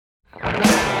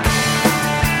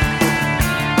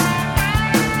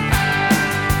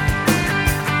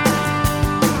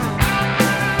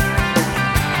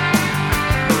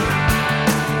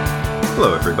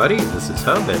everybody, this is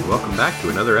Hub, and welcome back to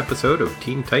another episode of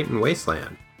Teen Titan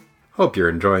Wasteland. Hope you're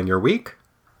enjoying your week.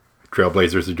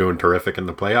 Trailblazers are doing terrific in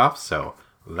the playoffs, so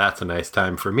that's a nice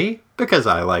time for me, because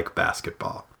I like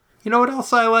basketball. You know what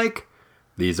else I like?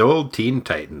 These old Teen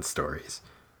Titans stories.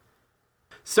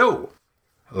 So,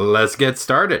 let's get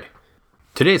started.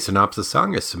 Today's synopsis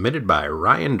song is submitted by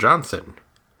Ryan Johnson.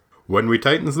 When we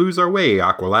Titans lose our way,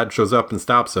 Aqualad shows up and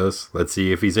stops us. Let's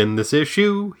see if he's in this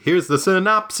issue. Here's the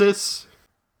synopsis.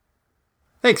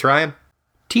 Thanks, Ryan.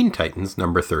 Teen Titans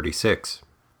number 36.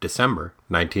 December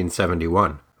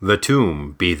 1971. The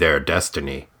Tomb Be Their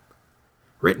Destiny.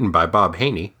 Written by Bob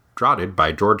Haney, drafted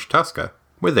by George Tuska,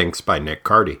 with inks by Nick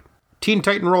Cardy. Teen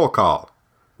Titan Roll Call.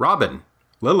 Robin,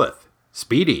 Lilith,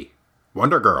 Speedy,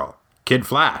 Wonder Girl, Kid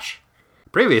Flash.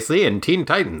 Previously in Teen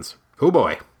Titans. Oh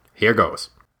boy, here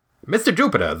goes. Mr.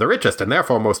 Jupiter, the richest and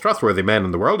therefore most trustworthy man in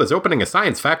the world, is opening a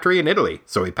science factory in Italy,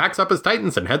 so he packs up his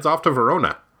Titans and heads off to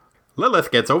Verona.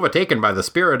 Lilith gets overtaken by the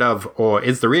spirit of, or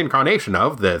is the reincarnation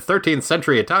of, the 13th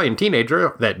century Italian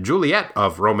teenager that Juliet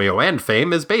of Romeo and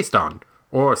fame is based on,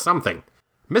 or something.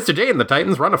 Mr. J and the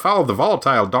Titans run afoul of the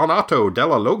volatile Donato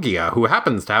della Loggia, who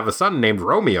happens to have a son named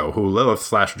Romeo, who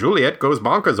Lilith/Juliet goes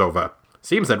bonkers over.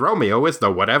 Seems that Romeo is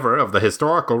the whatever of the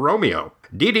historical Romeo.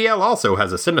 DDL also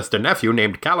has a sinister nephew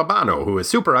named Calibano, who is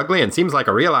super ugly and seems like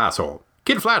a real asshole.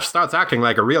 Kid Flash starts acting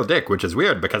like a real dick, which is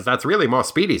weird because that's really more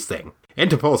Speedy's thing.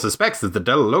 Interpol suspects that the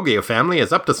Della Loggia family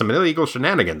is up to some illegal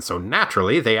shenanigans, so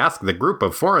naturally they ask the group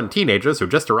of foreign teenagers who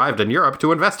just arrived in Europe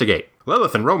to investigate.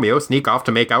 Lilith and Romeo sneak off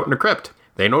to make out in a crypt.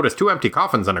 They notice 2 empty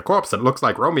coffins and a corpse that looks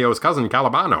like Romeo's cousin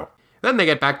Calibano. Then they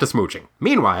get back to smooching.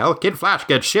 Meanwhile, Kid Flash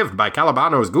gets shivved by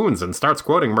Calibano's goons and starts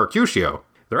quoting Mercutio.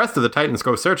 The rest of the Titans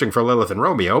go searching for Lilith and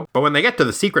Romeo, but when they get to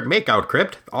the secret makeout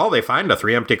crypt, all they find are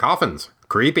 3 empty coffins.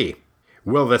 Creepy.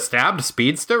 Will the stabbed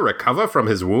speedster recover from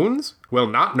his wounds? Will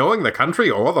not knowing the country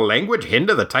or the language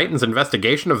hinder the Titans'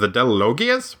 investigation of the Della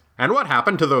Loggias? And what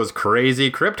happened to those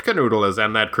crazy crypt canoodlers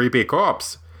and that creepy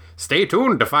corpse? Stay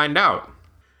tuned to find out.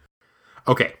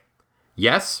 Okay.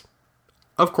 Yes.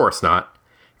 Of course not.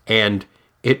 And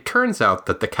it turns out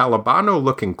that the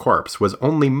Calibano-looking corpse was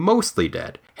only mostly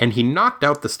dead, and he knocked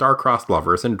out the star-crossed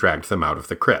lovers and dragged them out of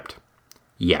the crypt.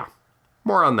 Yeah,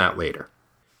 more on that later.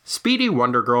 Speedy,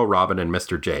 Wonder Girl, Robin, and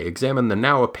Mr. J examine the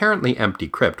now apparently empty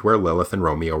crypt where Lilith and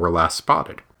Romeo were last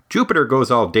spotted. Jupiter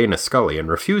goes all Dana Scully and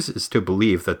refuses to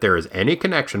believe that there is any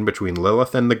connection between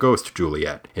Lilith and the ghost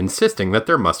Juliet, insisting that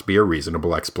there must be a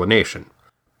reasonable explanation.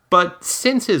 But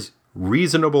since his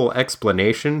reasonable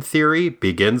explanation theory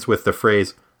begins with the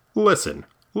phrase, "Listen,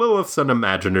 Lilith's an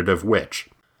imaginative witch,"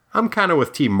 I'm kinda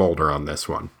with Team Mulder on this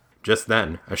one. Just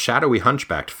then, a shadowy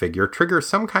hunchbacked figure triggers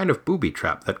some kind of booby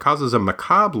trap that causes a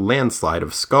macabre landslide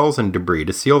of skulls and debris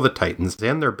to seal the Titans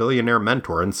and their billionaire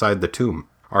mentor inside the tomb.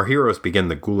 Our heroes begin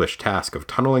the ghoulish task of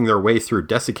tunneling their way through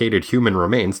desiccated human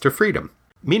remains to freedom.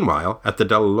 Meanwhile, at the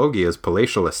Della Loggia's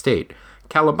palatial estate,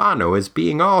 Calibano is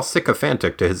being all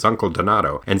sycophantic to his uncle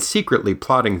Donato and secretly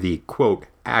plotting the, quote,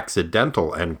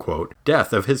 accidental, end quote,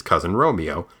 death of his cousin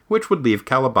Romeo, which would leave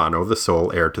Calibano the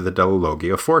sole heir to the Della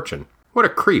Loggia fortune. What a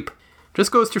creep.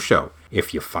 Just goes to show,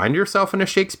 if you find yourself in a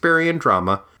Shakespearean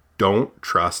drama, don't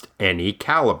trust any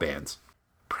Calibans.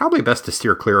 Probably best to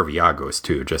steer clear of Iagos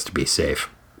too, just to be safe.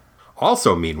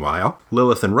 Also, meanwhile,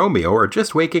 Lilith and Romeo are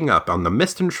just waking up on the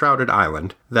mist-enshrouded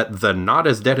island that the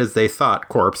not-as-dead-as-they-thought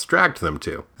corpse dragged them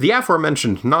to. The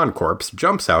aforementioned non-corpse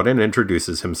jumps out and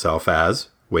introduces himself as,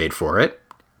 wait for it,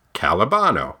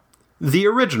 Calibano. The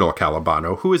original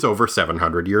Calibano, who is over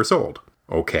 700 years old.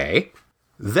 Okay.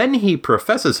 Then he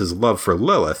professes his love for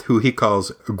Lilith, who he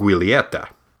calls Giulietta.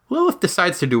 Lilith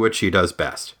decides to do what she does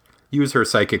best, use her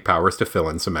psychic powers to fill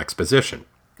in some exposition.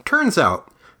 Turns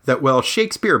out that while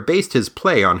Shakespeare based his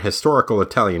play on historical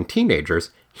Italian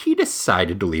teenagers, he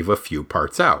decided to leave a few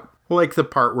parts out. Like the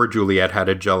part where Juliet had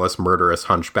a jealous, murderous,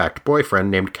 hunchbacked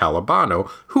boyfriend named Calibano,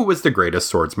 who was the greatest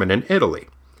swordsman in Italy.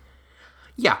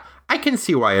 Yeah, I can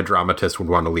see why a dramatist would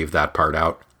want to leave that part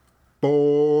out.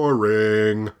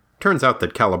 Boring. Turns out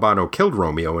that Calibano killed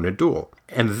Romeo in a duel,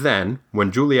 and then,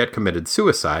 when Juliet committed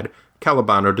suicide,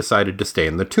 Calibano decided to stay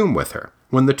in the tomb with her.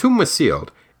 When the tomb was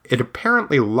sealed, it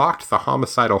apparently locked the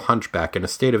homicidal hunchback in a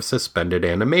state of suspended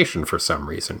animation for some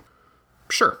reason.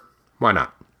 Sure, why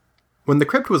not? When the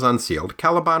crypt was unsealed,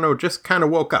 Calibano just kinda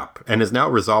woke up, and is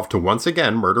now resolved to once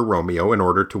again murder Romeo in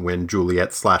order to win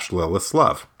Juliet/Lilith's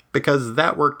love, because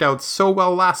that worked out so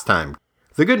well last time.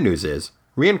 The good news is,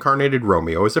 reincarnated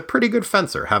Romeo is a pretty good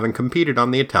fencer, having competed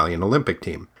on the Italian Olympic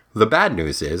team. The bad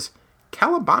news is,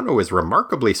 Calibano is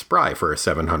remarkably spry for a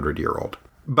 700-year-old.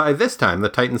 By this time, the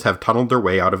Titans have tunneled their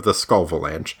way out of the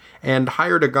Skullvalanche and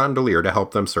hired a gondolier to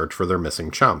help them search for their missing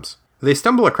chums. They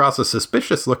stumble across a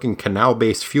suspicious-looking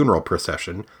canal-based funeral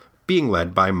procession being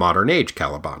led by modern-age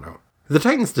Calibano. The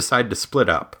Titans decide to split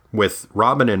up, with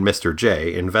Robin and Mr.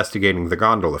 J investigating the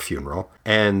gondola funeral,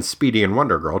 and Speedy and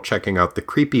Wonder Girl checking out the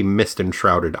creepy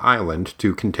mist-enshrouded island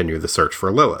to continue the search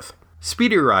for Lilith.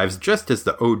 Speedy arrives just as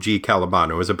the OG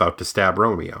Calibano is about to stab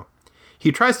Romeo.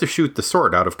 He tries to shoot the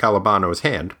sword out of Calibano's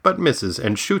hand, but misses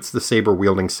and shoots the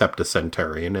saber-wielding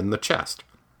Septicentarian in the chest.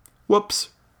 Whoops.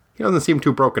 He doesn't seem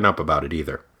too broken up about it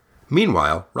either.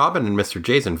 Meanwhile, Robin and Mr.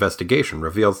 J's investigation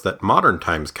reveals that modern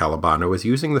times Calibano is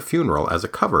using the funeral as a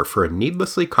cover for a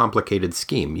needlessly complicated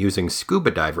scheme using scuba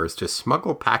divers to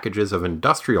smuggle packages of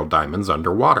industrial diamonds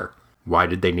underwater. Why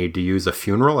did they need to use a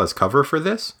funeral as cover for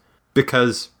this?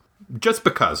 Just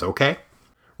because, okay?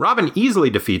 Robin easily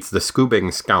defeats the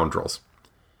scubaing scoundrels.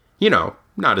 You know,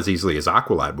 not as easily as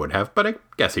Aqualad would have, but I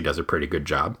guess he does a pretty good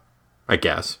job. I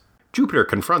guess. Jupiter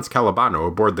confronts Calibano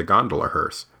aboard the gondola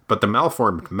hearse, but the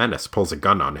malformed menace pulls a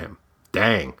gun on him.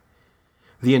 Dang.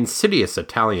 The insidious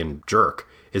Italian jerk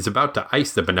is about to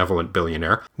ice the benevolent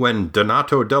billionaire when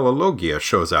Donato della Loggia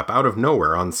shows up out of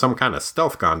nowhere on some kind of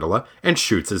stealth gondola and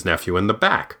shoots his nephew in the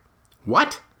back.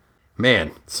 What?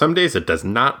 Man, some days it does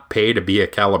not pay to be a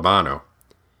Calibano.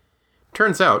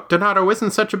 Turns out, Donato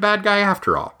isn't such a bad guy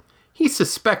after all. He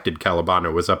suspected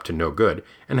Calibano was up to no good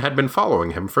and had been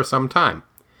following him for some time.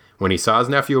 When he saw his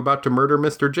nephew about to murder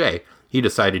Mr. J, he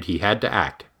decided he had to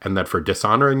act, and that for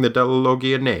dishonoring the Della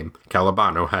Loggia name,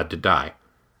 Calibano had to die.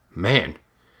 Man,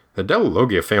 the Della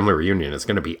Loggia family reunion is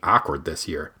going to be awkward this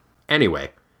year. Anyway,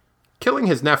 killing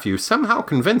his nephew somehow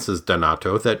convinces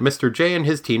Donato that Mr. J and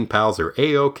his teen pals are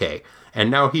A-OK, and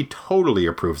now he totally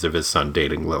approves of his son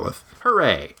dating Lilith.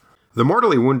 Hooray! The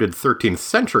mortally wounded 13th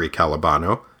century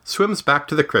Calibano swims back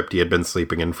to the crypt he had been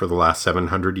sleeping in for the last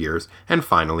 700 years and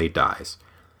finally dies.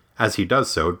 As he does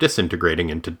so, disintegrating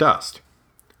into dust.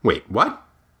 Wait, what?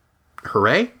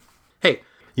 Hooray? Hey,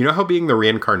 you know how being the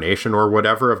reincarnation or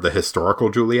whatever of the historical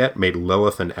Juliet made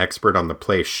Lilith an expert on the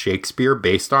play Shakespeare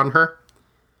based on her?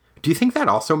 Do you think that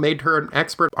also made her an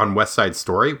expert on West Side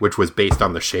Story, which was based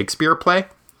on the Shakespeare play?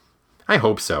 I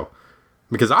hope so,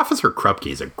 because Officer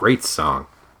Krupke is a great song.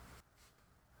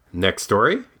 Next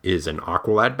story is an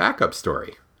Aqualad backup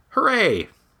story. Hooray!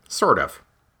 Sort of.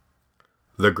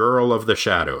 The Girl of the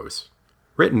Shadows.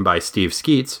 Written by Steve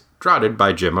Skeets, draughted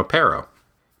by Jim Aparo.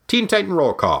 Teen Titan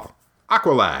Roll Call.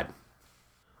 Aqualad.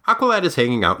 Aqualad is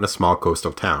hanging out in a small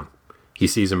coastal town. He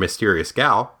sees a mysterious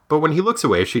gal, but when he looks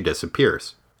away, she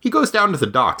disappears. He goes down to the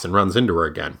docks and runs into her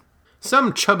again.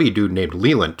 Some chubby dude named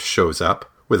Leland shows up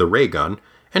with a ray gun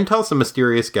and tells the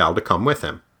mysterious gal to come with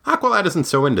him. Aqualad isn't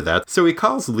so into that, so he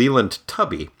calls Leland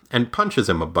Tubby and punches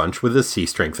him a bunch with his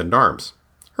sea-strengthened arms.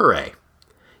 Hooray.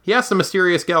 He asks the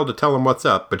mysterious gal to tell him what's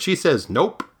up, but she says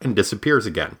nope and disappears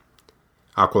again.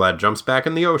 Aqualad jumps back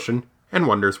in the ocean and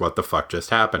wonders what the fuck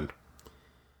just happened.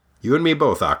 You and me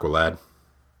both, Aqualad.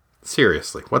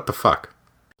 Seriously, what the fuck?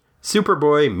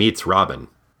 Superboy Meets Robin.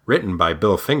 Written by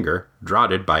Bill Finger,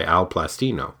 draughted by Al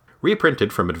Plastino.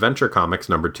 Reprinted from Adventure Comics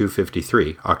number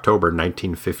 253, October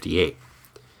 1958.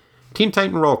 Teen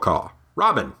Titan Roll Call.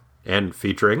 Robin. And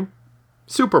featuring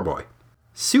Superboy.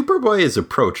 Superboy is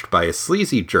approached by a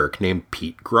sleazy jerk named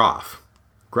Pete Groff.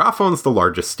 Groff owns the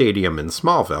largest stadium in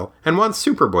Smallville and wants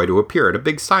Superboy to appear at a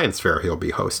big science fair he'll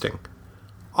be hosting.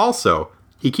 Also,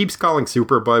 he keeps calling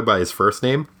Superboy by his first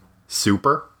name,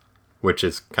 Super, which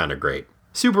is kinda great.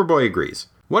 Superboy agrees.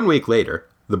 1 week later,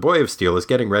 the Boy of Steel is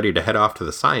getting ready to head off to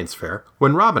the science fair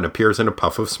when Robin appears in a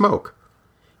puff of smoke.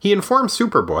 He informs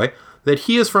Superboy that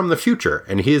he is from the future,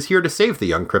 and he is here to save the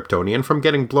young Kryptonian from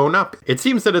getting blown up. It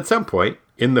seems that at some point,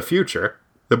 in the future,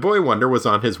 the Boy Wonder was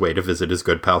on his way to visit his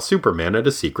good pal Superman at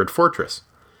a secret fortress.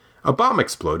 A bomb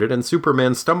exploded, and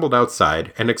Superman stumbled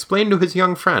outside and explained to his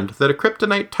young friend that a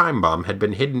kryptonite time bomb had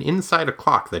been hidden inside a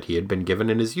clock that he had been given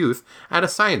in his youth at a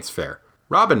science fair.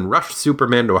 Robin rushed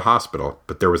Superman to a hospital,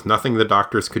 but there was nothing the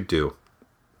doctors could do.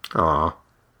 Aww.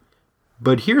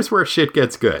 But here's where shit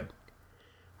gets good.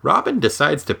 Robin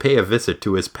decides to pay a visit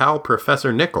to his pal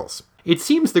Professor Nichols. It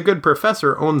seems the good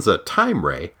professor owns a time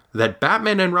ray that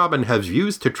Batman and Robin have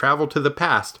used to travel to the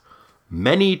past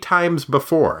many times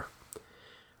before.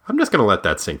 I'm just going to let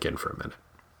that sink in for a minute.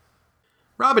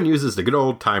 Robin uses the good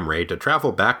old time ray to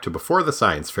travel back to before the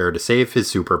science fair to save his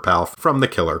super pal from the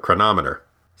killer chronometer.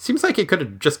 Seems like he could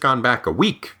have just gone back a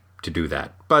week to do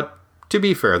that, but to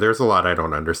be fair, there's a lot I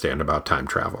don't understand about time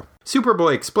travel.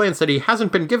 Superboy explains that he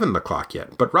hasn't been given the clock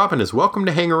yet, but Robin is welcome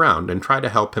to hang around and try to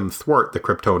help him thwart the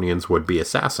Kryptonian's would-be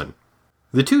assassin.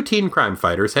 The two teen crime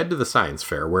fighters head to the science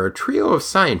fair, where a trio of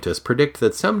scientists predict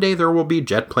that someday there will be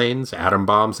jet planes, atom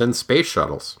bombs, and space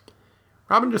shuttles.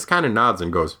 Robin just kind of nods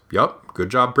and goes, "Yup, good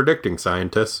job predicting,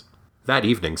 scientists." That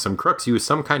evening, some crooks use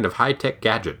some kind of high-tech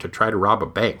gadget to try to rob a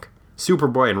bank.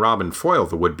 Superboy and Robin foil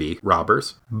the would-be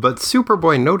robbers, but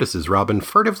Superboy notices Robin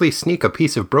furtively sneak a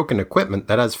piece of broken equipment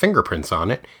that has fingerprints on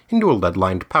it into a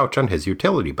lead-lined pouch on his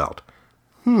utility belt.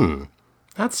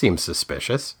 That seems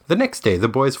suspicious. The next day, the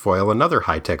boys foil another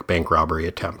high-tech bank robbery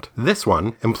attempt, this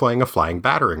one employing a flying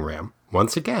battering ram.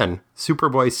 Once again,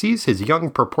 Superboy sees his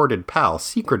young purported pal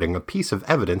secreting a piece of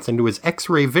evidence into his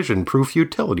X-ray vision-proof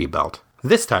utility belt.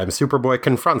 This time, Superboy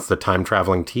confronts the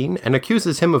time-traveling teen and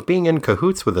accuses him of being in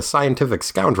cahoots with the scientific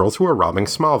scoundrels who are robbing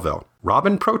Smallville.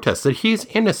 Robin protests that he's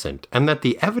innocent and that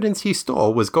the evidence he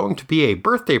stole was going to be a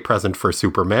birthday present for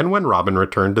Superman when Robin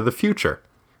returned to the future.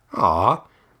 Aww,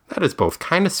 that is both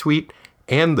kinda sweet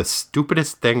and the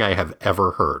stupidest thing I have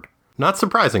ever heard. Not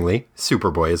surprisingly,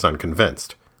 Superboy is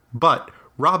unconvinced. But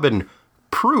Robin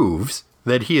proves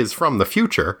that he is from the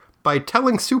future by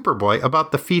telling Superboy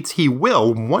about the feats he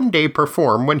will one day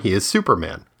perform when he is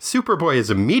Superman. Superboy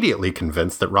is immediately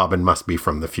convinced that Robin must be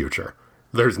from the future.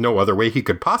 There's no other way he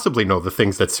could possibly know the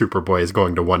things that Superboy is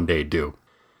going to one day do.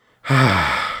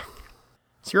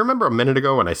 So you remember a minute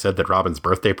ago when I said that Robin's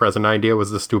birthday present idea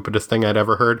was the stupidest thing I'd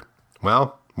ever heard?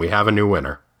 Well, we have a new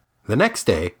winner. The next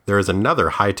day, there is another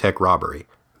high-tech robbery.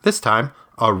 This time,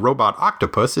 a robot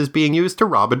octopus is being used to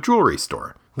rob a jewelry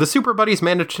store. The Super Buddies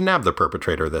manage to nab the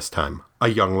perpetrator this time, a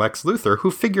young Lex Luthor who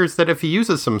figures that if he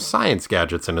uses some science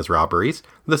gadgets in his robberies,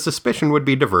 the suspicion would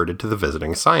be diverted to the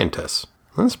visiting scientists.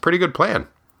 That's a pretty good plan.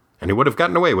 And he would have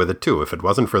gotten away with it too if it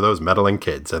wasn't for those meddling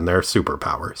kids and their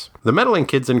superpowers. The meddling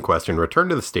kids in question return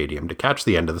to the stadium to catch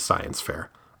the end of the science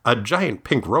fair. A giant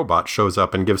pink robot shows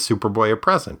up and gives Superboy a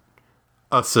present.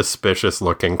 A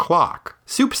suspicious-looking clock.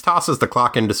 Supes tosses the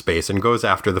clock into space and goes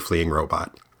after the fleeing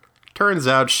robot. Turns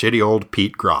out shitty old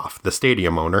Pete Groff, the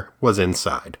stadium owner, was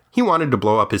inside. He wanted to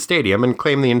blow up his stadium and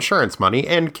claim the insurance money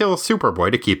and kill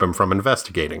Superboy to keep him from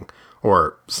investigating.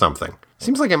 Or something.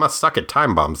 Seems like he must suck at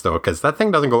time bombs, though, because that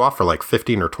thing doesn't go off for like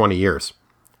 15 or 20 years.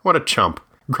 What a chump.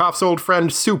 Groff's old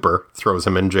friend Super throws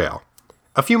him in jail.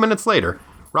 A few minutes later,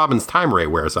 Robin's time ray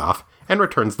wears off and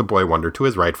returns the Boy Wonder to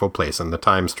his rightful place in the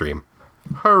time stream.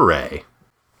 Hooray.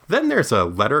 Then there's a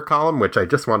letter column, which I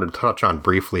just wanted to touch on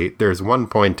briefly. There's one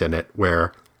point in it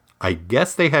where I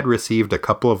guess they had received a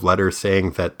couple of letters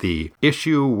saying that the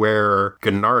issue where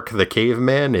Gnark the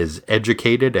caveman is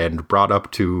educated and brought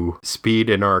up to speed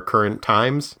in our current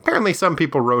times. Apparently some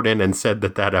people wrote in and said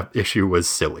that that issue was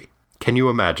silly. Can you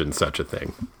imagine such a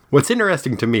thing? What's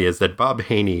interesting to me is that Bob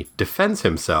Haney defends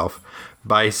himself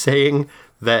by saying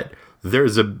that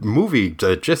there's a movie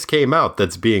that just came out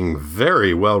that's being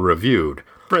very well reviewed.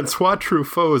 Francois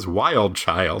Truffaut's Wild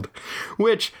Child,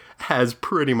 which has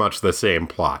pretty much the same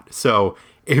plot. So,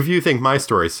 if you think my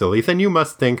story's silly, then you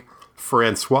must think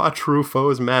Francois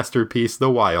Truffaut's masterpiece,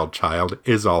 The Wild Child,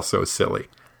 is also silly.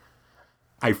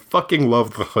 I fucking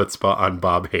love the chutzpah on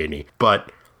Bob Haney,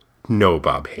 but no,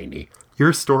 Bob Haney.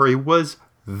 Your story was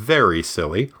very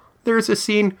silly. There's a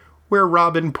scene where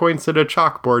Robin points at a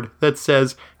chalkboard that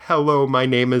says, "Hello, my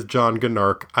name is John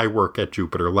Gnark. I work at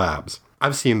Jupiter Labs."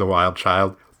 I've seen The Wild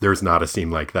Child. There's not a scene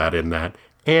like that in that.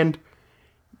 And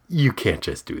you can't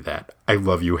just do that. I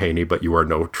love you, Haney, but you are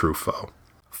no Truffaut.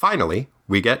 Finally,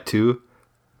 we get to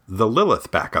the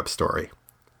Lilith backup story.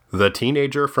 The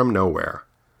Teenager from Nowhere.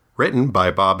 Written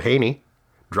by Bob Haney.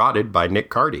 Draughted by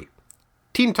Nick Cardy.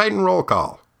 Teen Titan Roll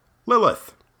Call.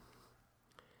 Lilith.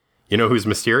 You know who's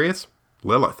mysterious?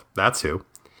 Lilith. That's who.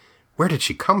 Where did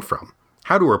she come from?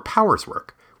 How do her powers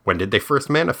work? When did they first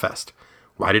manifest?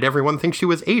 Why did everyone think she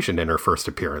was Asian in her first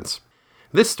appearance?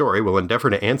 This story will endeavor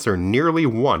to answer nearly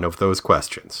one of those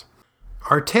questions.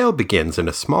 Our tale begins in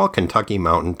a small Kentucky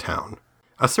mountain town.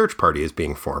 A search party is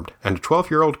being formed, and a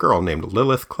 12-year-old girl named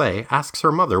Lilith Clay asks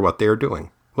her mother what they are doing.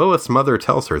 Lilith's mother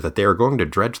tells her that they are going to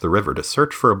dredge the river to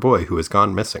search for a boy who has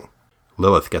gone missing.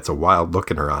 Lilith gets a wild look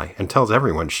in her eye and tells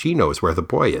everyone she knows where the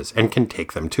boy is and can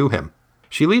take them to him.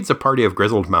 She leads a party of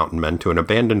grizzled mountain men to an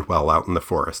abandoned well out in the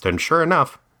forest, and sure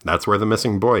enough, that's where the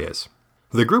missing boy is.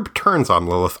 The group turns on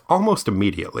Lilith almost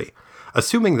immediately,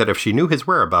 assuming that if she knew his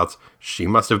whereabouts, she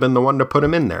must have been the one to put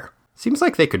him in there. Seems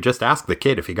like they could just ask the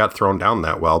kid if he got thrown down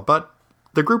that well, but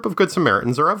the group of Good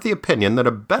Samaritans are of the opinion that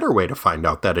a better way to find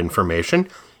out that information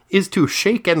is to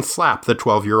shake and slap the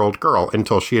 12-year-old girl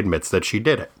until she admits that she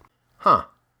did it.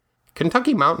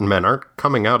 Kentucky mountain men aren't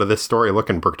coming out of this story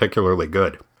looking particularly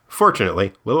good.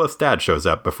 Fortunately, Lilith's dad shows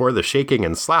up before the shaking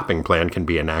and slapping plan can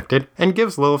be enacted and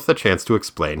gives Lilith the chance to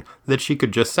explain that she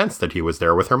could just sense that he was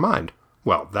there with her mind.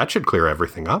 Well, that should clear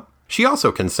everything up. She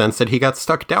also can sense that he got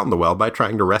stuck down the well by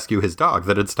trying to rescue his dog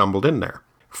that had stumbled in there.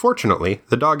 Fortunately,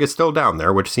 the dog is still down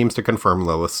there, which seems to confirm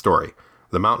Lilith's story.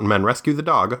 The mountain men rescue the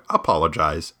dog,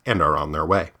 apologize, and are on their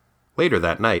way. Later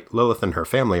that night, Lilith and her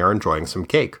family are enjoying some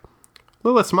cake.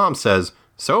 Lilith's mom says,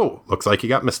 "So, looks like you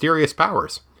got mysterious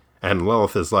powers." And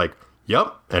Lilith is like,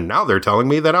 "Yup, and now they're telling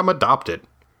me that I'm adopted."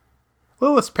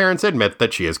 Lilith's parents admit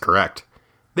that she is correct.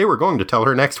 They were going to tell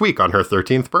her next week on her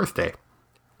 13th birthday.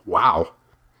 Wow.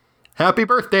 Happy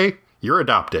birthday! You're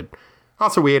adopted.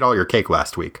 Also, we ate all your cake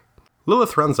last week.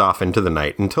 Lilith runs off into the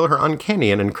night until her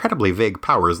uncanny and incredibly vague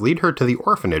powers lead her to the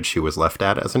orphanage she was left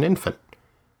at as an infant.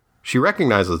 She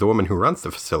recognizes the woman who runs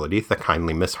the facility, the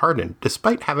kindly Miss Harden,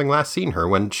 despite having last seen her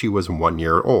when she was 1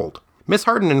 year old. Miss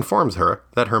Harden informs her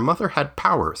that her mother had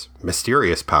powers,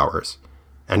 mysterious powers,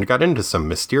 and got into some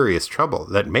mysterious trouble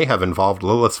that may have involved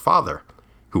Lilith's father,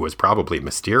 who was probably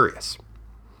mysterious.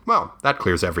 Well, that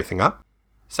clears everything up.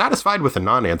 Satisfied with the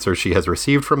non-answer she has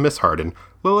received from Miss Harden,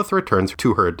 Lilith returns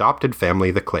to her adopted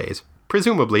family, the Clays,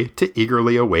 presumably to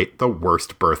eagerly await the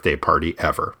worst birthday party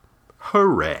ever.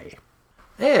 Hooray!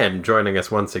 And joining us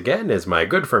once again is my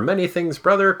good for many things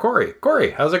brother, Corey.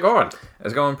 Corey, how's it going?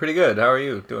 It's going pretty good. How are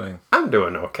you doing? I'm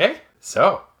doing okay.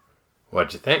 So,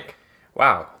 what'd you think?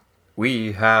 Wow.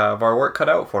 We have our work cut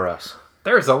out for us.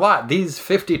 There's a lot. These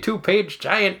 52-page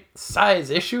giant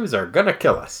size issues are gonna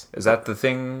kill us. Is that the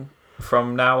thing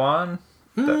from now on?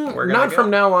 Not from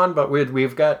now on, but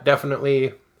we've got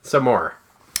definitely some more.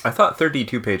 I thought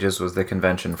 32 pages was the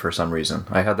convention for some reason.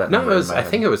 I had that No, number in my I head.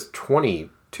 think it was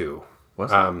 22.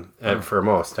 Was it? For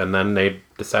most, and then they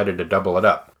decided to double it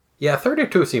up. Yeah,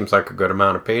 32 seems like a good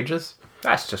amount of pages.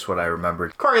 That's just what I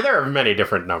remembered. Corey, there are many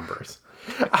different numbers.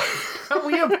 Tell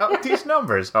me about these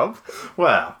numbers, Hub.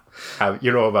 Well,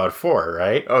 you know about 4,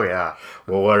 right? Oh, yeah.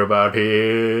 Well, what about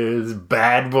his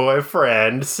bad boy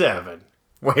friend, 7?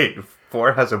 Wait,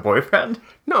 4 has a boyfriend?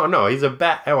 No, he's a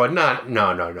bad... Oh,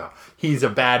 no. He's a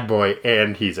bad boy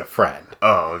and he's a friend.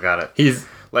 Oh, got it. He's...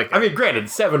 granted,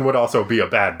 7 would also be a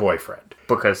bad boyfriend.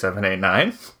 Because 7, 8,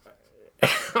 9?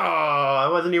 Oh, I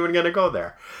wasn't even going to go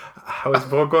there. I was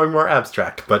going more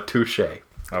abstract, but touche.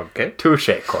 Okay. Touche,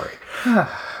 Corey.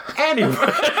 Anyway.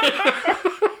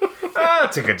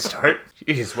 That's a good start.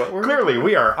 Jeez, what were Clearly,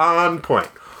 we are on point.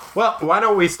 Well, why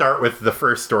don't we start with the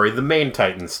first story, the main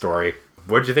Titan story.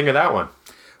 What'd you think of that one?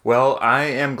 Well, I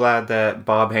am glad that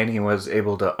Bob Haney was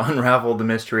able to unravel the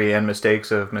mystery and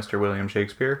mistakes of Mr. William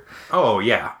Shakespeare. Oh,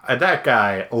 yeah. That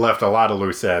guy left a lot of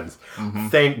loose ends. Mm-hmm.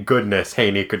 Thank goodness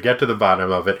Haney could get to the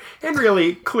bottom of it and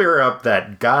really clear up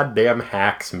that goddamn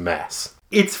hack's mess.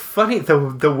 It's funny,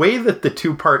 the way that the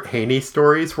two-part Haney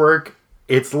stories work,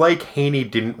 it's like Haney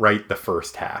didn't write the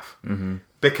first half. Mm-hmm.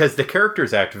 Because the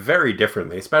characters act very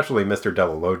differently, especially Mr.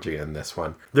 Della Loggia in this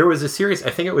one. There was a series, I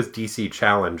think it was DC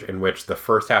Challenge, in which the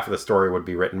first half of the story would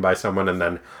be written by someone and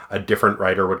then a different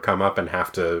writer would come up and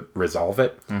have to resolve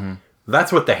it. Mm-hmm.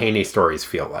 That's what the Haney stories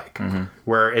feel like. Mm-hmm.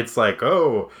 Where it's like,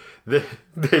 oh,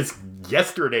 this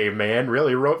yesterday man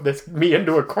really wrote me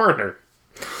into a corner.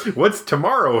 What's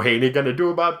tomorrow Haney gonna do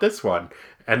about this one?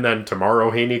 And then tomorrow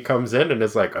Haney comes in and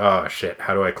is like, oh shit,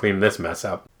 how do I clean this mess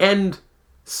up? And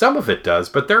some of it does,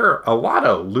 but there are a lot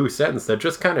of loose ends that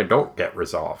just kind of don't get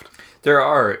resolved. There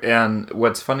are, and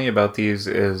what's funny about these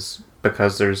is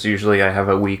because there's usually I have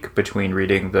a week between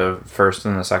reading the first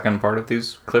and the second part of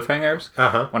these cliffhangers.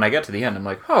 Uh-huh. When I get to the end, I'm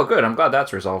like, oh good, I'm glad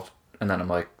that's resolved. And then I'm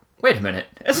like, wait a minute,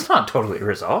 it's not totally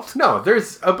resolved. No,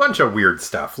 there's a bunch of weird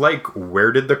stuff, like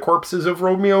where did the corpses of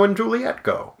Romeo and Juliet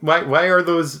go? Why are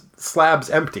those slabs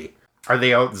empty? Are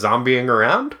they out zombieing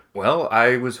around? Well,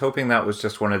 I was hoping that was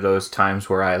just one of those times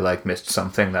where I missed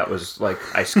something that was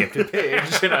I skipped a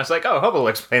page and I was like, oh, Hubble will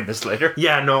explain this later.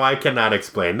 Yeah, no, I cannot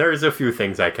explain. There's a few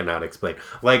things I cannot explain.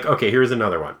 Okay, here's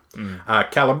another one.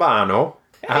 Calibano.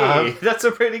 Hey, that's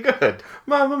a pretty good.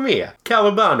 Mamma mia.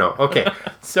 Calibano. Okay,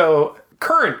 so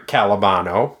current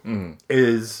Calibano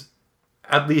is,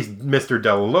 at least Mr.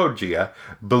 Della Loggia,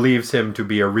 believes him to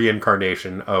be a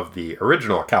reincarnation of the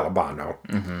original Calibano.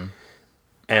 Mm-hmm.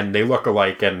 And they look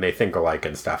alike and they think alike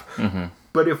and stuff. Mm-hmm.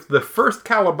 But if the first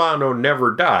Calibano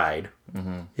never died,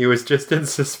 he was just in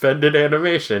suspended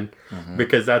animation,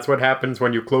 because that's what happens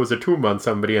when you close a tomb on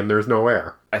somebody and there's no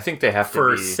air. I think they have to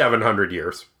for be... 700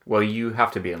 years. Well, you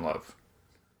have to be in love.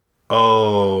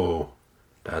 Oh,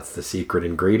 that's the secret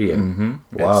ingredient.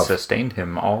 Mm-hmm. Wow. It sustained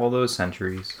him all those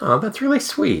centuries. Oh, that's really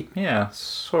sweet. Yeah,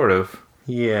 sort of.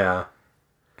 Yeah.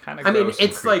 Kind of. I mean,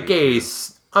 it's like a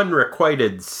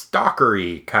unrequited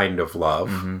stalkery kind of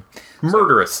love.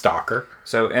 Murderous stalker.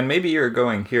 So, and maybe you're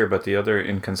going here, but the other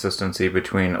inconsistency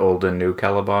between old and new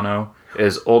Calibano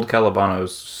is old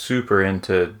Calibano's super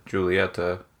into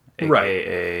Julieta,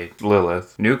 aka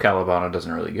Lilith. New Calibano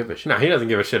doesn't really give a shit. No, he doesn't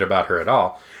give a shit about her at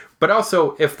all. But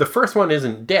also, if the first one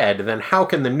isn't dead, then how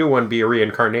can the new one be a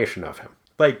reincarnation of him?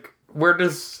 Like, where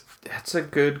does... That's a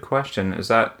good question. Is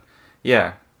that...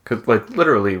 Yeah, because, like,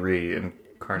 literally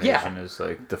reincarnation is,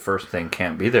 like, the first thing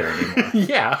can't be there anymore.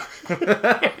 Yeah.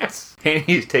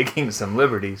 He's taking some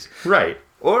liberties. Right.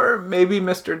 Or maybe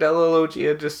Mr. Della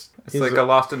Loggia just... It's like a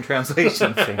lost in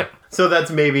translation thing. So that's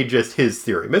maybe just his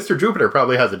theory. Mr. Jupiter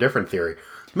probably has a different theory.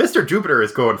 Mr. Jupiter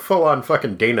is going full-on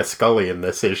fucking Dana Scully in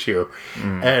this issue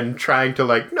and trying to,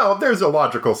 like, no, there's a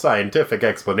logical scientific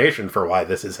explanation for why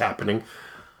this is happening.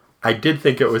 I did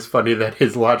think it was funny that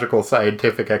his logical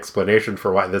scientific explanation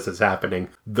for why this is happening,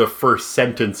 the first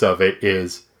sentence of it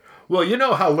is, well, you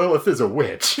know how Lilith is a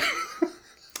witch.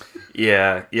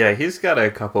 Yeah, he's got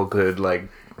a couple good, like,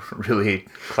 really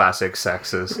classic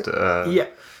sexist... Yeah.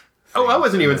 Oh, I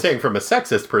wasn't even saying from a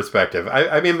sexist perspective.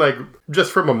 I mean, like,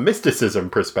 just from a mysticism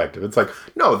perspective. It's like,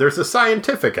 no, there's a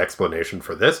scientific explanation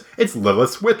for this. It's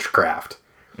Lilith's witchcraft.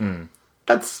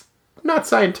 That's not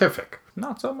scientific.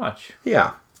 Not so much.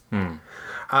 Yeah.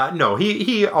 No,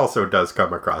 he also does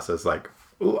come across as like,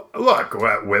 look,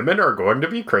 women are going to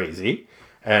be crazy,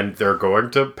 and they're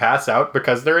going to pass out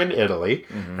because they're in Italy,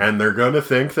 and they're going to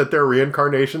think that they're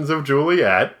reincarnations of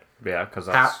Juliet. Yeah, because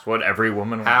that's what every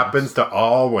woman wants. Happens to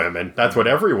all women. That's what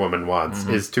every woman wants,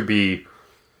 is to be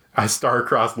a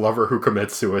star-crossed lover who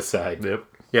commits suicide. Yep.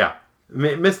 Yeah.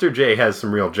 Mr. J has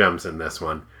some real gems in this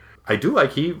one. I do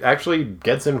like he actually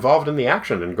gets involved in the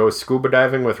action and goes scuba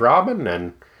diving with Robin,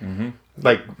 and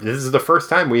like, this is the first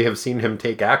time we have seen him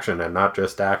take action and not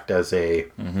just act as a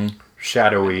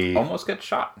shadowy... Almost get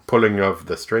shot. Pulling of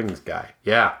the strings guy.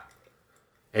 Yeah.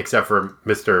 Except for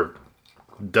Mr.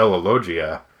 Della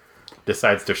Loggia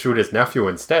decides to shoot his nephew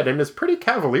instead and is pretty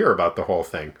cavalier about the whole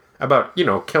thing. About,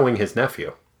 killing his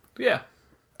nephew. Yeah.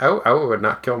 I would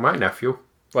not kill my nephew.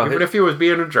 Well, even if he was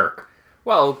being a jerk.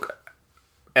 Well,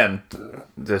 and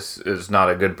this is not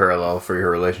a good parallel for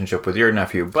your relationship with your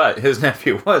nephew, but his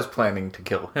nephew was planning to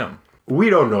kill him.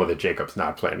 We don't know that Jacob's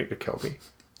not planning to kill me.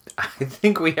 I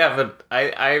think we have a...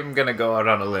 I'm going to go out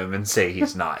on a limb and say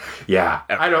he's not. Yeah,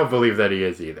 I don't believe that he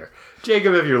is either.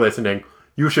 Jacob, if you're listening...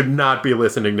 You should not be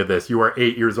listening to this. You are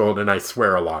 8 years old, and I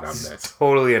swear a lot on this.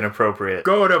 Totally inappropriate.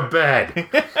 Go to bed.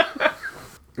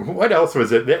 What else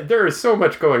was it? There is so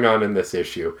much going on in this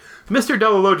issue. Mr.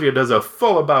 Della Loggia does a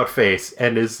full about face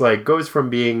and is like, goes from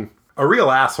being a real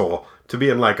asshole to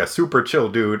being like a super chill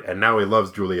dude, and now he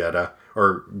loves Julieta,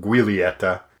 or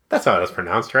Guilietta. That's how it's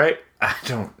pronounced, right? I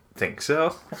don't think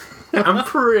so. I'm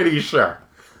pretty sure.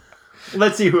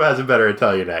 Let's see who has a better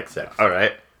Italian accent. All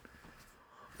right.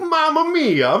 Mamma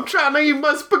mia, I'm trying to eat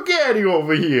my spaghetti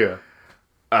over here.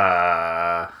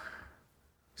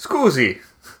 Scusi.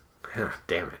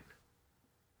 Damn it.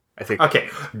 I think... Okay,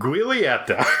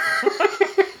 Guilietta.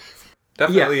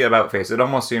 Definitely about face. It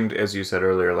almost seemed, as you said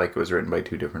earlier, like it was written by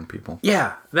two different people.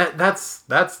 Yeah, that's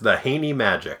the Haney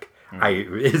magic.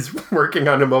 Is working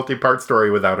on a multi-part story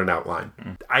without an outline.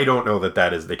 I don't know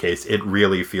that is the case. It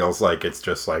really feels like it's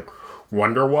just like,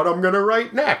 wonder what I'm going to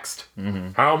write next.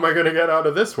 How am I going to get out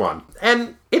of this one?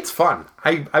 And it's fun.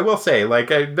 I will say, like,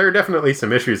 there are definitely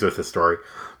some issues with the story,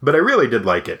 but I really did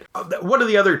like it. One of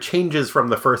the other changes from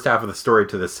the first half of the story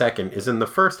to the second is in the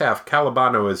first half,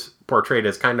 Calibano is portrayed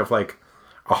as kind of like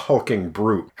a hulking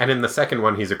brute. And in the second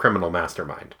one, he's a criminal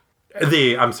mastermind.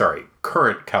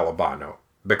 Current Calibano.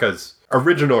 Because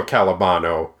original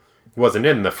Calibano wasn't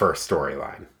in the first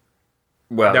storyline.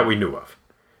 Well, that we knew of.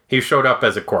 He showed up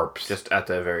as a corpse. Just at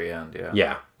the very end, yeah.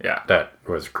 Yeah. Yeah. That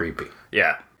was creepy.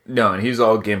 Yeah. No, and he's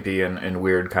all gimpy and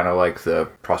weird, kind of like the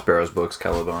Prospero's books,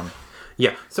 Caliban.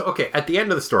 Yeah. So, okay, at the end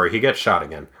of the story, he gets shot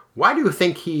again. Why do you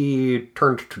think he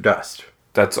turned to dust?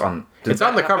 That's on... It's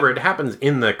on the cover. It happens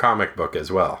in the comic book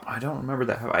as well. I don't remember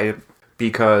that.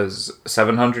 Because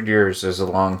 700 years is a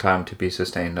long time to be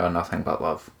sustained on nothing but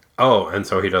love. Oh, and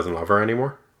so he doesn't love her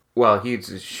anymore? Well,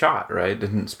 he's shot, right?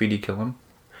 Didn't Speedy kill him?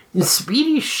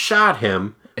 Speedy shot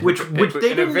him, which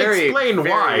they didn't explain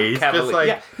why. He's just like...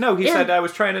 Yeah. No, he said, I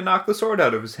was trying to knock the sword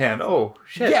out of his hand. Oh,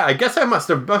 shit. Yeah, I guess I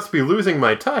must be losing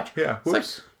my touch. Yeah.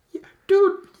 It's like,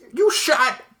 dude, you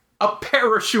shot a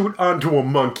parachute onto a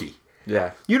monkey.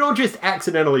 Yeah. You don't just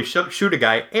accidentally shoot a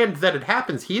guy, and that it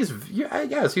happens. He is,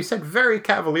 as you said, very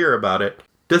cavalier about it.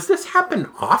 Does this happen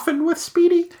often with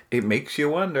Speedy? It makes you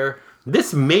wonder.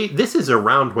 This is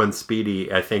around when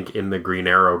Speedy, I think, in the Green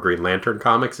Arrow, Green Lantern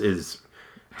comics, is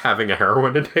having a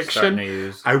heroin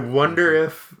addiction. I wonder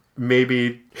if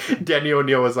maybe Denny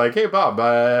O'Neil was like, hey, Bob,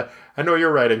 I I know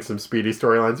you're writing some Speedy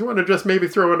storylines. You want to just maybe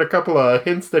throw in a couple of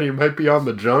hints that he might be on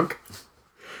the junk?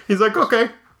 He's like, okay.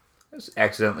 Just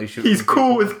accidentally shooting. He's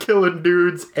cool with killing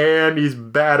dudes, and he's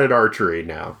bad at archery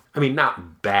now. I mean,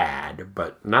 not bad,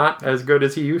 but not as good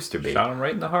as he used to be. Shot him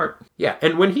right in the heart. Yeah,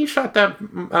 and when he shot that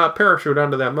parachute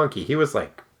onto that monkey, he was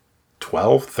like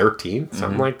 12, 13,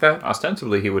 something like that.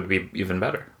 Ostensibly, he would be even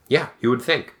better. Yeah, you would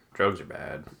think. Drugs are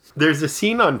bad. There's a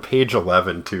scene on page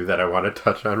 11, too, that I want to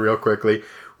touch on real quickly,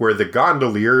 where the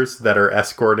gondoliers that are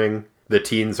escorting the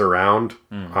teens around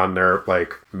on their,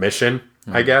 like, mission,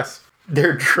 I guess,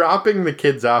 they're dropping the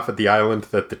kids off at the island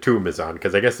that the tomb is on,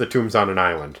 because I guess the tomb's on an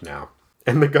island now.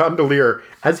 And the gondolier,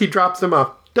 as he drops them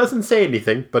off, doesn't say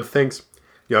anything, but thinks,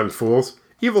 young fools,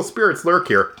 evil spirits lurk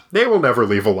here. They will never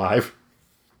leave alive.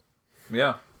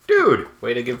 Yeah. Dude!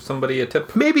 Way to give somebody a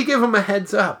tip. Maybe give them a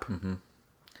heads up. Mm-hmm.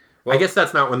 Well, I guess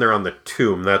that's not when they're on the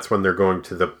tomb. That's when they're going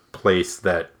to the place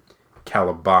that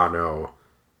Calibano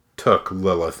took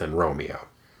Lilith and Romeo.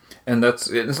 And it's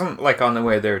not like on the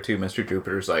way there too, Mr.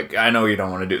 Jupiter's like, I know you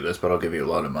don't want to do this, but I'll give you a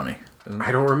lot of money.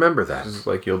 I don't remember that. It's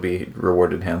like you'll be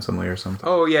rewarded handsomely or something.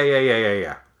 Oh,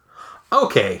 yeah.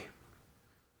 Okay.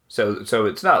 So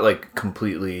it's not like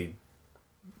completely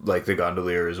like the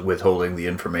gondolier is withholding the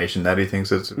information that he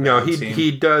thinks it's... No, he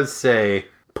does say,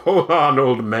 pull on,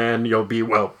 old man, you'll be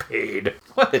well paid.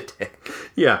 What a dick.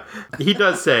 Yeah, he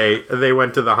does say they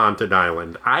went to the haunted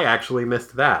island. I actually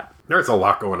missed that. There's a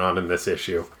lot going on in this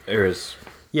issue. There is.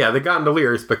 Yeah, the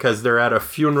gondoliers, because they're at a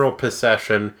funeral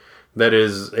procession that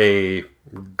is a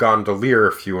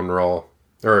gondolier funeral,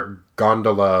 or a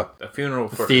gondola A funeral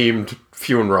for... themed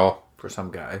funeral. For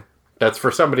some guy. That's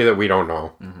for somebody that we don't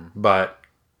know. Mm-hmm. But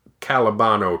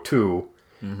Calibano 2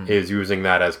 is using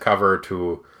that as cover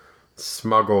to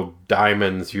smuggle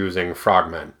diamonds using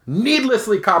frogmen.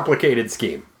 Needlessly complicated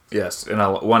scheme. Yes,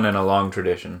 one in a long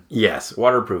tradition. Yes.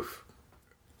 Waterproof.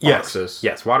 Boxes.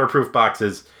 Yes, waterproof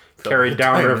boxes carried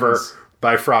downriver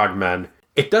by frogmen.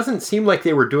 It doesn't seem like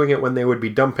they were doing it when they would be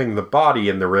dumping the body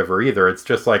in the river either. It's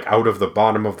just like out of the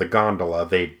bottom of the gondola,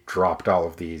 they dropped all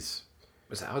of these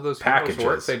Is that how those packages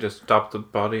work? They just dumped the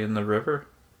body in the river?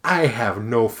 I have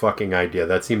no fucking idea.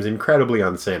 That seems incredibly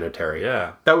unsanitary.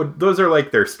 Yeah. Those are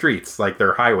like their streets, like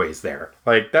their highways there.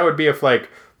 Like, that would be if, like,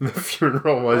 the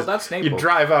funeral was... Well, that's Naples. You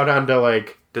drive out onto,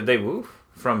 like... Did they move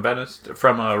from Venice,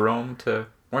 from Rome to...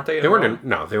 Weren't they in They Rome? weren't in...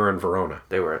 No, they were in Verona.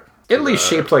 They were... Italy's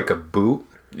shaped like a boot.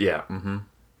 Yeah. Mm-hmm.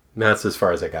 That's as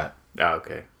far as I got. Ah,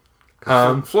 okay.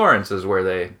 Florence is where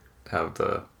they have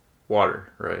the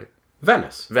water, right?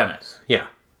 Venice. Venice. Yeah.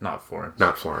 Not Florence.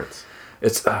 Not Florence.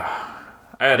 It's...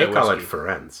 They call it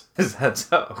Firenze. Is that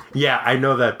so? Yeah, I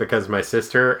know that because my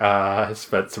sister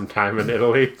spent some time in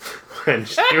Italy when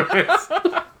she was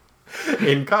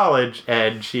in college,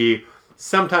 and she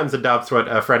sometimes adopts what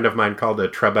a friend of mine called a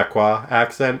Trebecois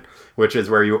accent, which is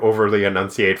where you overly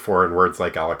enunciate foreign words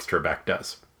like Alex Trebek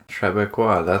does.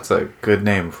 Trebecois, that's a good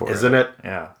name for Isn't it?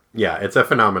 Yeah. Yeah, it's a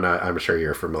phenomena I'm sure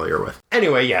you're familiar with.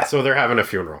 Anyway, yeah, so they're having a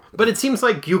funeral. But it seems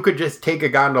like you could just take a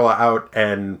gondola out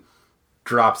and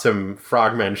drop some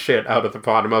frogman shit out at the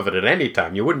bottom of it at any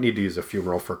time. You wouldn't need to use a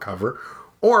funeral for cover.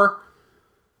 Or,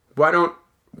 why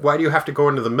do you have to go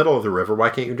into the middle of the river?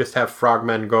 Why can't you just have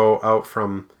frogmen go out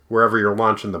from wherever you're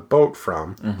launching the boat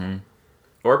from? Mm-hmm.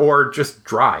 Or just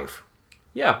drive.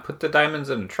 Yeah, put the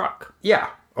diamonds in a truck. Yeah.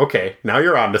 Okay, now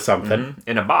you're onto something. Mm-hmm.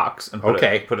 In a box. And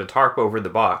put a tarp over the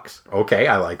box. Okay,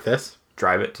 I like this.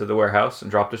 Drive it to the warehouse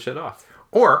and drop the shit off.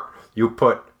 Or, you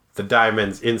put the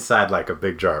diamonds inside like a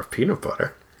big jar of peanut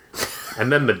butter.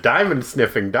 And then the diamond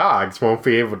sniffing dogs won't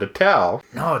be able to tell.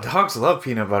 No, dogs love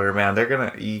peanut butter, man.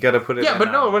 You gotta put it in. Yeah,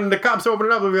 but no, when the cops open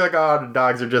it up, they'll be like, oh, the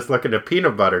dogs are just looking at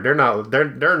peanut butter. There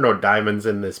are no diamonds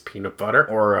in this peanut butter.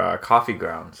 Or coffee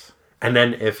grounds. And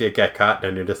then if you get caught,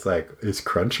 then you're just like, it's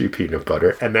crunchy peanut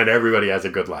butter. And then everybody has a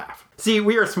good laugh. See,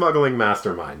 we are smuggling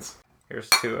masterminds. Here's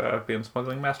to being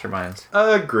smuggling masterminds.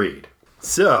 Agreed.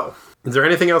 So, is there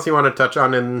anything else you want to touch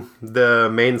on in the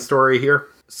main story here?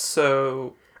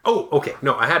 So... Oh, okay.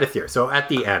 No, I had a theory. So at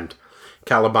the end,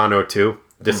 Calibano 2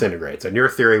 disintegrates. And your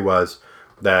theory was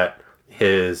that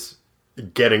his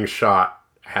getting shot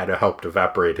had helped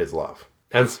evaporate his love.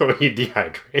 And so he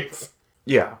dehydrates.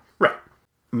 Yeah. Right.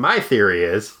 My theory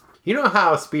is, you know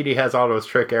how Speedy has all those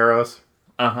trick arrows?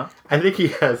 Uh-huh. I think he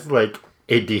has, like,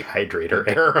 a dehydrator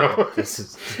arrow.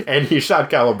 And he shot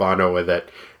Calibano with it.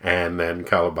 And then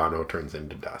Calibano turns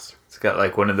into dust. It's got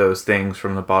like one of those things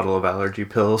from the bottle of allergy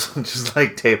pills, just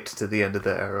like taped to the end of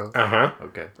the arrow. Uh-huh.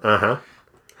 Okay. Uh-huh.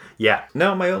 Yeah.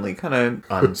 No, my only kind of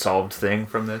unsolved thing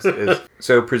from this is,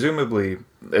 so presumably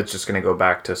it's just going to go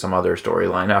back to some other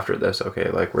storyline after this.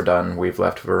 Okay, like we're done. We've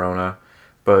left Verona.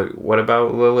 But what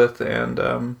about Lilith and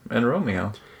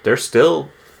Romeo? They're still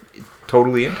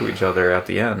totally into each other at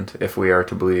the end, if we are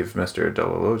to believe Mr.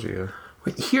 Della Loggia.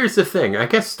 Here's the thing. I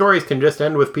guess stories can just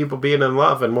end with people being in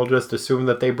love, and we'll just assume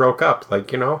that they broke up.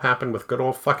 Like, happened with good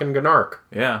old fucking Gnark.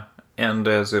 Yeah. And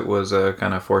as it was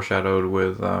kind of foreshadowed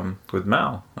with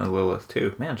Mal and Lilith,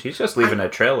 too. Man, she's just leaving a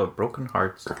trail of broken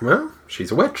hearts. Well,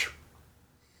 she's a witch.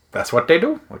 That's what they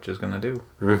do. Which is going to do.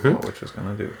 Mm-hmm. What witch is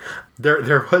going to do.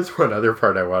 There was one other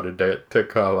part I wanted to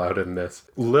call out in this.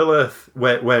 Lilith,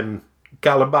 when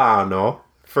Calibano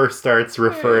first starts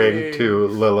referring to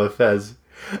Lilith as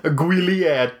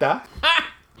Giulietta,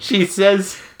 she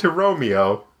says to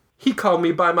Romeo, he called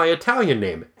me by my Italian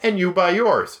name, and you by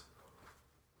yours.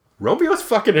 Romeo's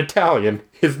fucking Italian.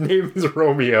 His name is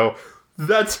Romeo.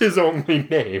 That's his only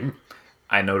name.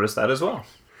 I noticed that as well.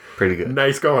 Pretty good.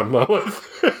 Nice going, Lilith.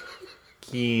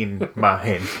 Keen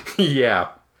mind. Yeah.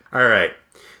 All right.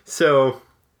 So,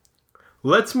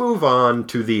 let's move on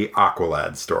to the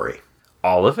Aqualad story.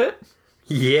 All of it?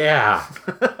 Yeah.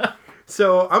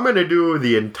 So, I'm going to do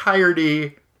the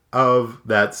entirety of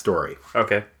that story.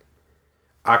 Okay.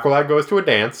 Aqualad goes to a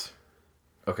dance,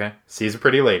 Okay. sees a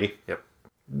pretty lady. Yep.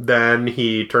 Then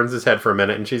he turns his head for a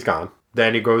minute and she's gone.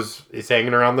 Then he's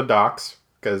hanging around the docks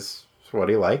because it's what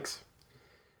he likes.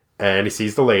 And he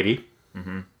sees the lady.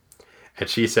 Mm-hmm. And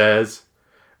she says,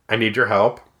 I need your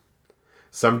help.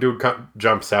 Some dude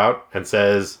jumps out and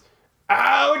says,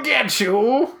 I'll get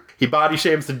you. He body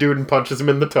shames the dude and punches him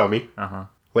in the tummy. Uh-huh.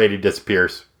 Lady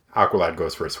disappears. Aqualad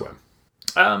goes for a swim.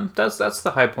 That's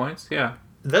the high points, yeah.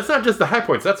 That's not just the high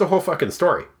points. That's the whole fucking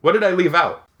story. What did I leave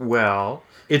out? Well...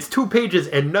 It's 2 pages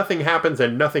and nothing happens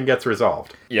and nothing gets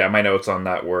resolved. Yeah, my notes on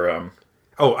that were...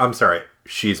 Oh, I'm sorry.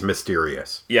 She's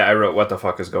mysterious. Yeah, I wrote, what the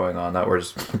fuck is going on? That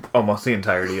was almost the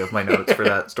entirety of my notes for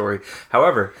that story.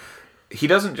 However, he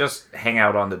doesn't just hang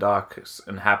out on the docks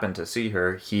and happen to see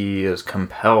her. He is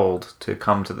compelled to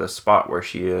come to the spot where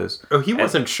she is. Oh, he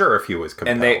wasn't sure if he was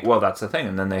compelled. Well, that's the thing.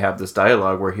 And then they have this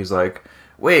dialogue where he's like,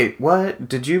 wait, what?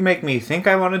 Did you make me think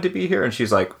I wanted to be here? And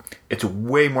she's like, it's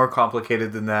way more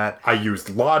complicated than that. I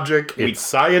used logic. It's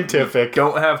scientific.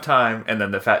 Don't have time. And then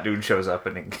the fat dude shows up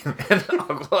and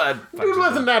Aqualad Dude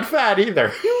wasn't that fat either.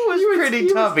 He was pretty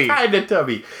tubby. Kind of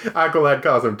tubby. Aqualad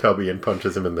calls him tubby and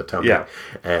punches him in the tummy. Yeah.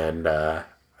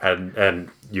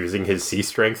 And using his sea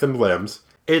strengthened limbs.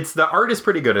 The art is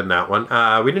pretty good in that one.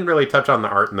 We didn't really touch on the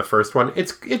art in the first one.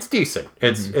 It's decent.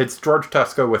 It's George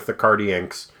Tusco with the Cardi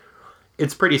inks.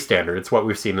 It's pretty standard. It's what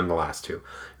we've seen in the last 2.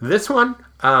 This one,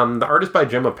 the art is by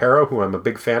Jim Aparo, who I'm a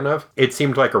big fan of. It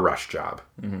seemed like a rush job.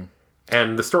 Mm-hmm.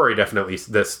 And the story definitely...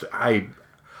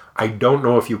 I don't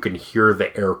know if you can hear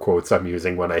the air quotes I'm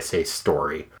using when I say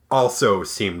story. Also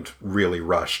seemed really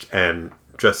rushed and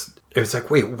just... It was like,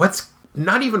 wait,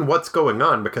 not even what's going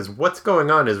on, because what's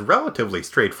going on is relatively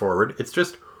straightforward. It's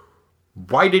just...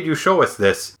 Why did you show us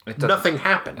this? Nothing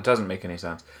happened. It doesn't make any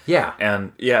sense. Yeah.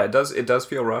 And yeah, it does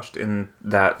feel rushed in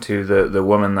that too. The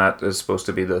woman that is supposed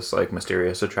to be this like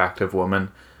mysterious, attractive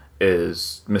woman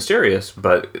is mysterious,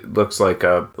 but it looks like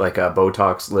a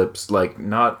Botox lips, like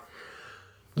not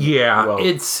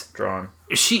it's drawn.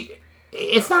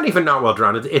 It's not even not well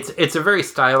drawn. It's a very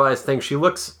stylized thing. She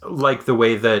looks like the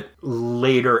way that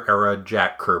later era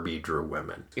Jack Kirby drew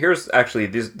women. Here's actually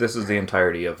this is the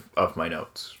entirety of my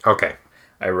notes. Okay.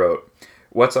 I wrote,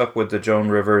 what's up with the Joan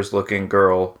Rivers looking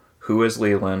girl? Who is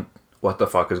Leland? What the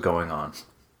fuck is going on?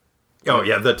 Oh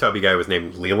yeah, the tubby guy was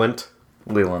named Leland.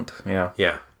 Leland, yeah.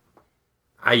 Yeah.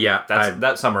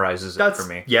 That summarizes it for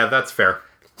me. Yeah, that's fair.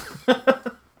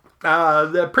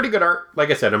 Pretty good art. Like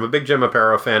I said, I'm a big Jim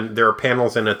Aparo fan. There are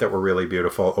panels in it that were really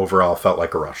beautiful. Overall, felt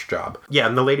like a rush job. Yeah,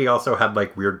 and the lady also had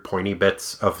like weird pointy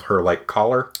bits of her like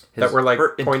collar that were like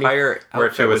her pointy. Entire where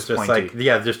it was just pointy.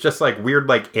 like there's just like weird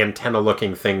like antenna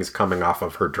looking things coming off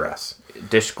of her dress.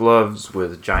 Dish gloves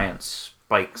with giant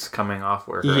spikes coming off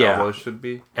where her elbows should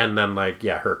be. And then like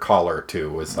her collar too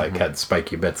was like had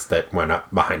spiky bits that went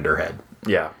up behind her head.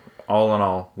 Yeah, all in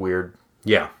all, weird.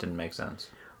 Yeah, didn't make sense.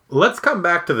 Let's come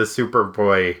back to the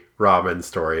Superboy Robin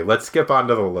story. Let's skip on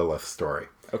to the Lilith story.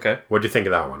 Okay. What'd you think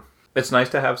of that one? It's nice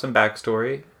to have some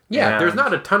backstory. Yeah, there's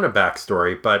not a ton of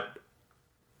backstory, but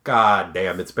god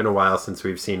damn, it's been a while since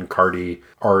we've seen Cardi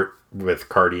art with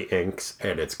Cardi inks,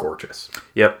 and it's gorgeous.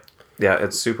 Yep. Yeah,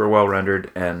 it's super well rendered,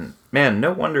 and man,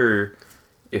 no wonder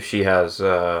if she has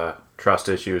trust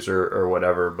issues or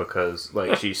whatever, because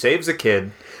like she saves a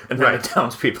kid, and then the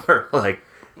townspeople are like,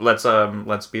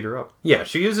 let's beat her up. Yeah,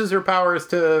 she uses her powers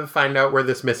to find out where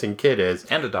this missing kid is.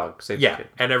 And a dog saves the kid.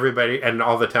 And everybody and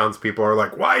all the townspeople are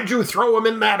like, why'd you throw him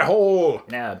in that hole?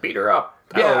 Yeah, beat her up.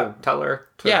 Tell her.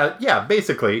 Yeah,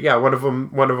 basically. Yeah, one of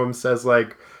them says,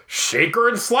 like, shake her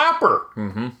and slap her.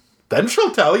 Mm-hmm. Then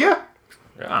she'll tell you.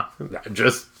 Yeah.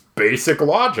 Just basic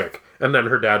logic. And then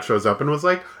her dad shows up and was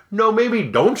like, no, maybe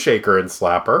don't shake her and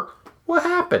slap her. What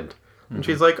happened? And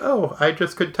she's like, oh, I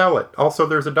just could tell it. Also,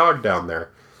 there's a dog down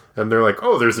there. And they're like,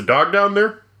 oh, there's a dog down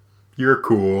there? You're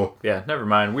cool. Yeah, never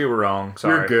mind. We were wrong.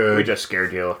 Sorry. You're good. We just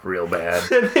scared you real bad.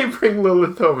 And they bring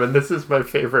Lilith home, and this is my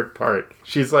favorite part.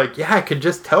 She's like, yeah, I can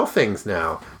just tell things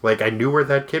now. Like, I knew where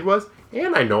that kid was,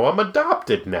 and I know I'm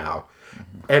adopted now.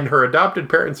 Mm-hmm. And her adopted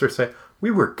parents are saying, we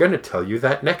were going to tell you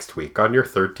that next week on your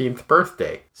 13th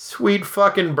birthday. Sweet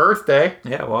fucking birthday.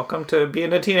 Yeah, welcome to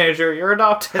being a teenager. You're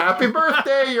adopted. Happy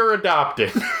birthday, you're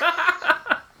adopted.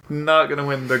 Not going to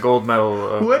win the gold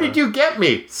medal. What did you get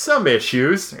me? Some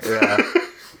issues. Yeah.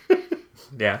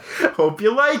 Yeah. Hope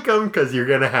you like them, because you're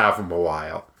going to have them a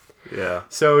while. Yeah.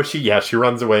 So she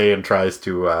runs away and tries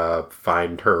to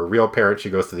find her real parents. She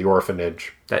goes to the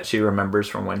orphanage. That she remembers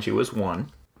from when she was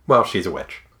 1. Well, she's a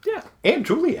witch. Yeah. And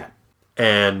Juliet.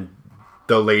 And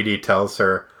the lady tells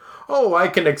her, oh, I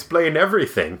can explain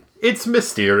everything. It's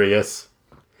mysterious.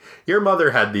 Your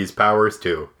mother had these powers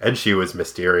too, and she was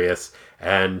mysterious.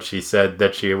 And she said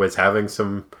that she was having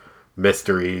some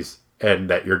mysteries and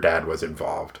that your dad was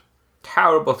involved.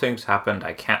 Terrible things happened.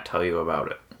 I can't tell you about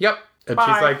it. Yep. And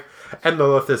Bye. she's like, and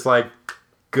Lilith is like,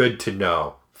 good to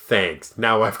know. Thanks.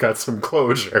 Now I've got some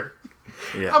closure.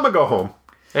 Yeah. I'm going to go home.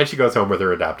 And she goes home with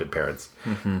her adopted parents.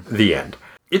 Mm-hmm. The end.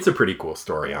 It's a pretty cool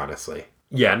story, honestly.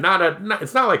 Yeah,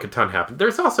 it's not like a ton happened.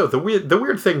 There's also the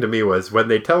weird thing to me was when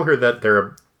they tell her that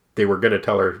they were going to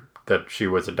tell her that she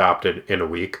was adopted in a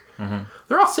week. Mm-hmm.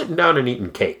 They're all sitting down and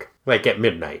eating cake, like at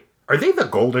midnight. Are they the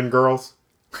Golden Girls?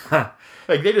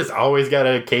 Like they just always got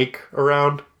a cake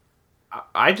around?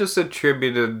 I just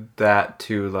attributed that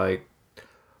to like,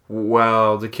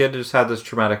 well, the kid just had this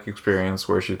traumatic experience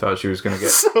where she thought she was going to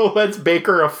get... So let's bake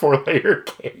her a 4-layer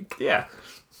cake. Yeah.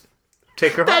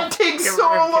 Take her That home. takes so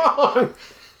long!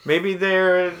 Maybe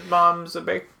their mom's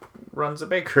runs a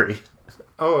bakery.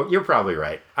 Oh, you're probably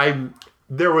right.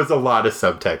 There was a lot of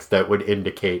subtext that would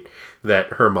indicate that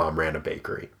her mom ran a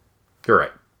bakery. You're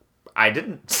right. I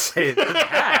didn't say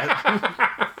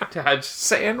that. I'm just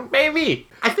saying maybe.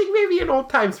 I think maybe in old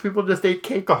times people just ate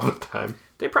cake all the time.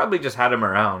 They probably just had him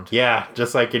around. Yeah,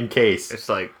 just like in case. It's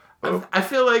like... I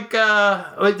feel like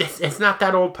it's not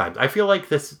that old times. I feel like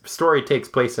this story takes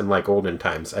place in like olden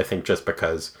times. I think just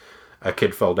because a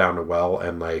kid fell down a well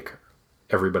and like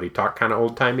everybody talked kind of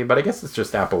old timey, but I guess it's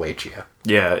just Appalachia.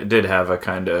 Yeah, it did have that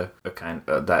kind of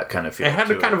feel. It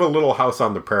had a kind of a little house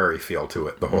on the prairie feel to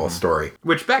it. The whole story,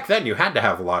 which back then you had to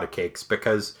have a lot of cakes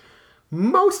because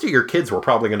most of your kids were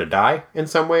probably going to die in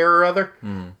some way or other,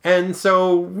 and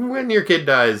so when your kid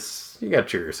dies, you got to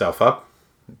cheer yourself up.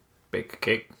 Bake a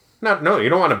cake. No, you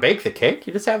don't want to bake the cake.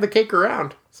 You just have the cake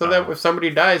around. So that if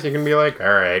somebody dies, you can be like,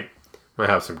 all right, I'm going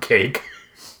to have some cake.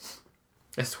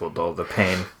 This will dull the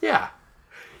pain. Yeah.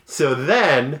 So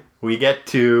then we get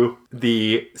to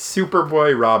the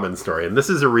Superboy Robin story. And this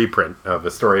is a reprint of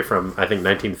a story from, I think,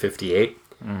 1958.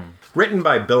 Written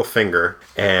by Bill Finger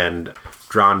and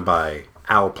drawn by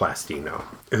Al Plastino,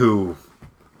 who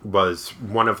was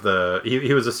one of the...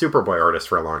 He was a Superboy artist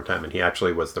for a long time, and he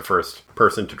actually was the first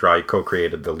person to draw. He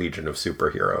co-created the Legion of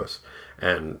Superheroes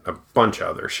and a bunch of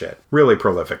other shit. Really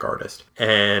prolific artist.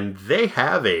 And they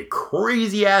have a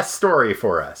crazy-ass story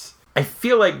for us. I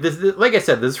feel like this... Like I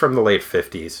said, this is from the late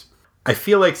 50s. I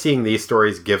feel like seeing these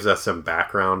stories gives us some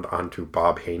background onto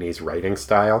Bob Haney's writing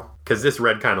style. Because this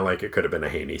read kind of like it could have been a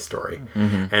Haney story.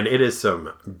 Mm-hmm. And it is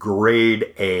some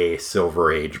grade A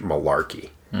Silver Age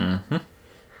malarkey. Mm-hmm.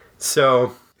 So,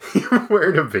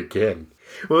 where to begin?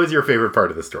 What was your favorite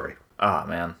part of the story? Oh,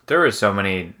 man. There are so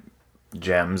many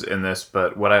gems in this,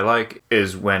 but what I like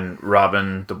is when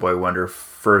Robin, the Boy Wonder,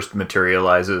 first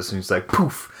materializes, and he's like,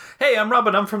 poof, hey, I'm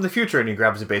Robin, I'm from the future, and he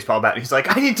grabs a baseball bat, and he's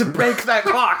like, I need to break that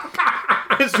clock!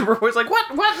 And Superboy's like,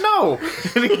 what, no!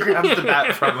 And he grabs the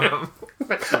bat from him.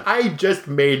 I just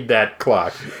made that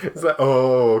clock. It's like,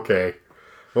 oh, okay.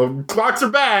 Well, clocks are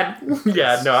bad.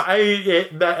 Yeah, no,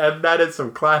 that is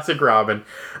some classic Robin.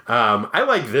 I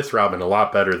like this Robin a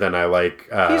lot better than I like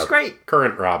he's great.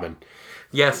 Current Robin.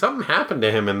 Yeah, something happened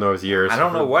to him in those years. I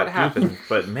don't know what happened,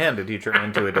 but man, did he turn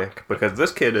into a dick. Because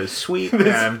this kid is sweet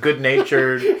and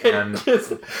good-natured. And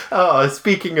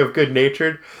speaking of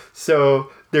good-natured,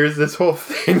 so there's this whole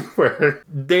thing where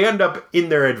they end up in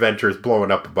their adventures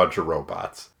blowing up a bunch of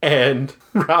robots. And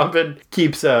Robin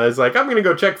is like, I'm going to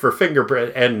go check for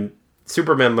fingerprint. And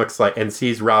Superman looks like and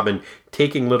sees Robin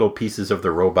taking little pieces of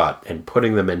the robot and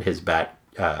putting them in his bat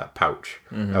pouch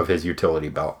of his utility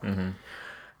belt. Mm-hmm.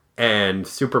 And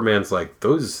Superman's like,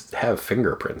 those have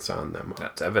fingerprints on them.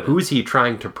 That's evident. Who's he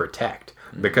trying to protect?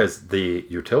 Because the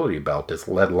utility belt is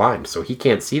lead lined, so he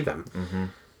can't see them. Mm-hmm.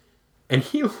 And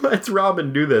he lets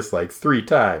Robin do this like 3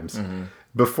 times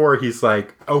before he's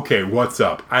like, okay, what's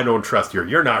up? I don't trust you.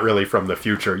 You're not really from the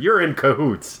future. You're in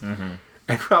cahoots. Mm-hmm.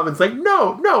 And Robin's like,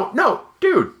 no,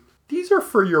 dude. These are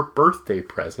for your birthday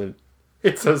present.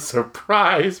 It's a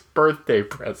surprise birthday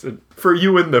present for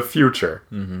you in the future.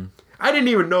 Mm-hmm. I didn't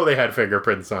even know they had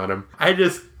fingerprints on him. I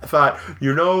just thought,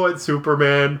 you know what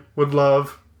Superman would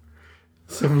love?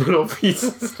 Some little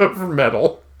pieces of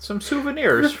metal. Some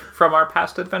souvenirs from our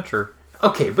past adventure.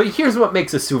 Okay, but here's what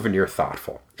makes a souvenir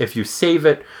thoughtful. If you save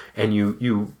it and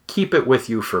you keep it with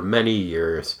you for many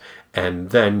years,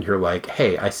 and then you're like,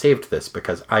 hey, I saved this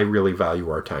because I really value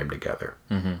our time together.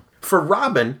 Mm-hmm. For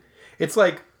Robin, it's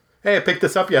like, hey, I picked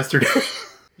this up yesterday.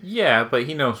 Yeah, but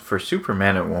he knows for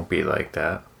Superman it won't be like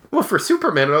that. Well, for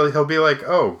Superman, he'll be like,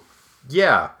 oh,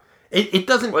 yeah. It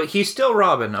doesn't... Well, he's still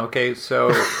Robin, okay?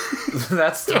 So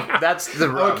that's the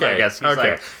Robin, okay, I guess. He's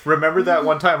like, remember that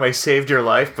one time I saved your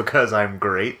life because I'm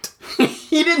great?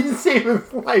 He didn't save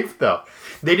his life, though.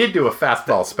 They did do a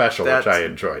fastball special, which I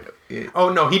enjoyed.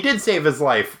 Oh, no, he did save his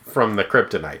life from the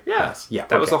kryptonite. Yes. Yeah.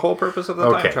 That was the whole purpose of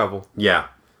the time travel. Yeah.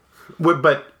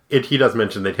 But he does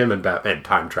mention that him and Batman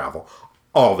time travel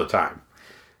all the time.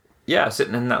 Yeah,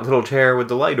 sitting in that little chair with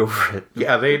the light over it.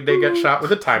 Yeah, they get shot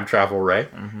with a time travel ray,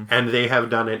 and they have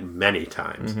done it many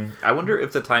times. Mm-hmm. I wonder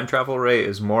if the time travel ray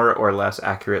is more or less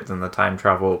accurate than the time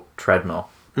travel treadmill.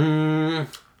 I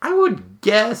would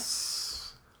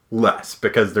guess less,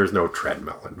 because there's no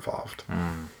treadmill involved.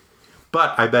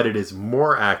 But I bet it is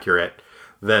more accurate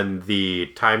than the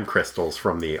time crystals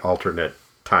from the alternate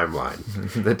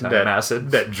timeline. The time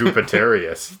acid. That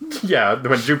Jupiterius. Yeah,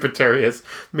 when Jupiterius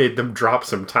made them drop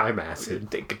some time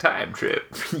acid. Take a time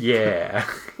trip. Yeah.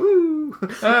 Woo.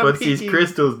 Once these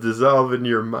crystals dissolve in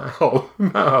your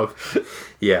mouth.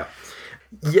 Yeah.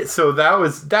 Yeah, so that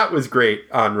was great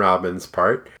on Robin's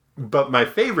part. But my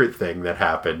favorite thing that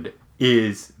happened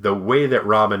is the way that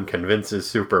Robin convinces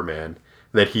Superman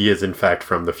that he is in fact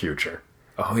from the future.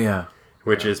 Oh, yeah.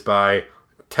 Which is by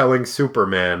telling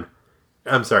Superboy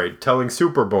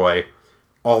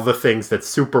all the things that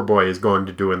Superboy is going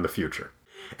to do in the future.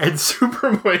 And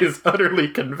Superboy is utterly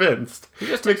convinced. He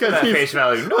just takes that face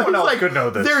value. No one else could know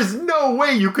this. There's no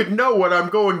way you could know what I'm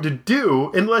going to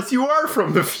do unless you are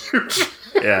from the future.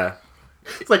 Yeah.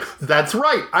 It's like, that's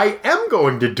right. I am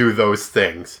going to do those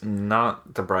things.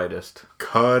 Not the brightest.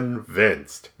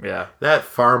 Convinced. Yeah. That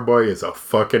farm boy is a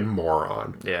fucking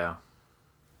moron. Yeah.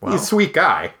 Wow. He's a sweet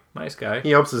guy. Nice guy. He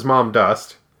helps his mom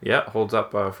dust. Yeah, holds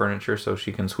up furniture so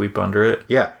she can sweep under it.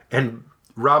 Yeah, and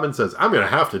Robin says, I'm going to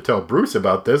have to tell Bruce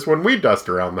about this when we dust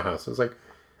around the house. I was like,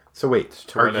 so wait,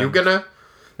 are you going to...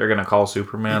 They're going to call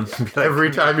Superman. Every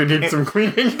time you need some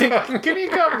cleaning done. Can you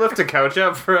come lift a couch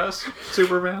up for us,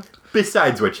 Superman?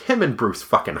 Besides which, him and Bruce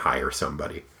fucking hire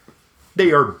somebody.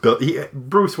 They are...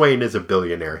 Bruce Wayne is a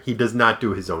billionaire. He does not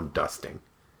do his own dusting.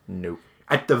 Nope.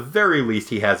 At the very least,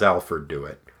 he has Alfred do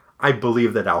it. I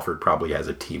believe that Alfred probably has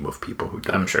a team of people who do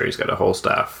it. I'm sure he's got a whole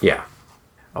staff. Yeah.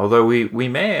 Although we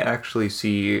may actually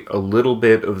see a little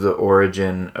bit of the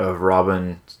origin of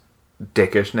Robin's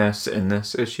dickishness in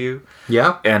this issue.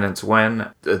 Yeah. And it's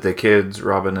when the kids,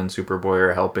 Robin and Superboy,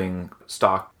 are helping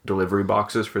stock delivery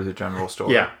boxes for the general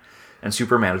store. Yeah. And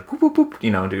Superman is, whoop, whoop, whoop,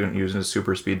 using his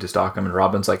super speed to stalk him. And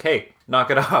Robin's like, hey,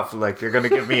 knock it off. Like, you're going to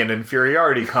give me an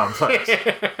inferiority complex.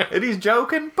 And he's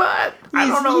joking, but I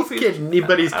don't know if he's kidding.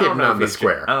 But he's kidding on the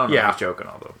square. I don't know if he's joking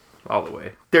all the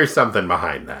way. There's something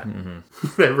behind that.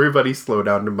 Mm-hmm. Everybody slow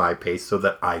down to my pace so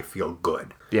that I feel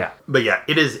good. Yeah. But yeah,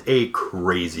 it is a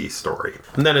crazy story.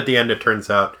 And then at the end, it turns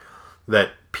out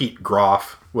that Pete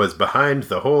Groff was behind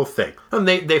the whole thing. And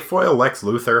they foil Lex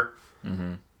Luthor.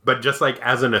 Mm-hmm. But just like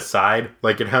as an aside,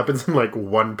 like it happens in like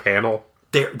one panel.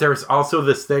 There's also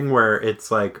this thing where it's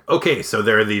like, okay, so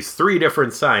there are these 3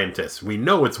 different scientists. We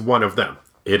know it's one of them.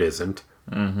 It isn't.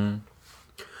 Mm-hmm.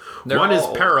 One is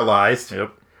paralyzed.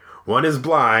 Yep. One is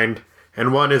blind.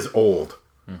 And one is old.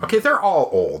 Mm-hmm. Okay, they're all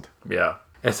old. Yeah.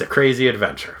 It's a crazy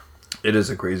adventure. It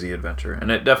is a crazy adventure. And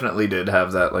it definitely did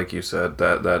have that, like you said,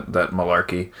 that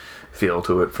malarkey feel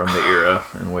to it from the era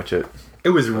in which it... It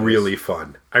was really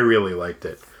fun. I really liked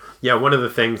it. Yeah, one of the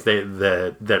things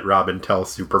that Robin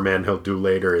tells Superman he'll do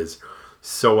later is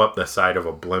sew up the side of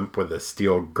a blimp with a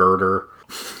steel girder.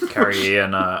 Carry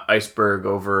an iceberg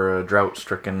over a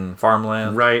drought-stricken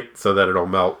farmland. Right, so that it'll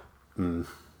melt and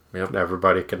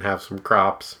everybody can have some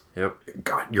crops. Yep.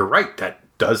 God, you're right. That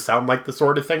does sound like the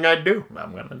sort of thing I'd do.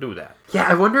 I'm gonna do that. Yeah,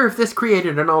 I wonder if this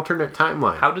created an alternate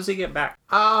timeline. How does he get back?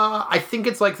 I think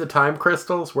it's like the time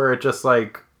crystals, where it just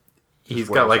like he's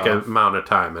got like an amount of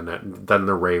time, and then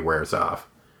the ray wears off.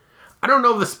 I don't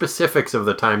know the specifics of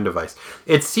the time device.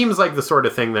 It seems like the sort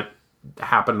of thing that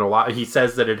happened a lot. He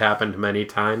says that it happened many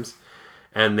times,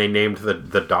 and they named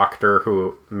the doctor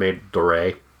who made the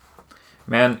ray.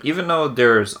 Man, even though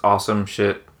there's awesome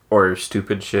shit or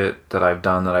stupid shit that I've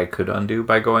done that I could undo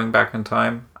by going back in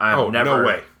time, I'm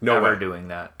never doing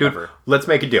that. Dude, ever. Let's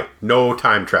make a deal. No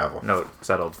time travel. No,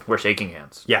 settled. We're shaking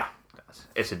hands. Yeah.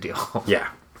 It's a deal. Yeah.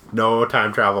 No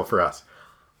time travel for us.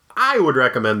 I would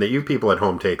recommend that you people at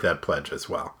home take that pledge as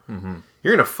well. Mm-hmm.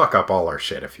 You're going to fuck up all our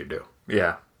shit if you do.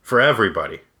 Yeah. For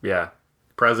everybody. Yeah.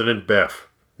 President Biff.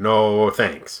 No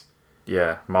thanks.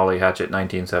 Yeah. Molly Hatchet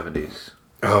 1970s.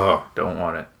 Oh. Don't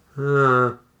want it.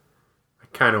 I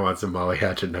kind of want some Molly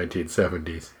Hatchet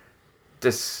 1970s.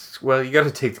 Well, you got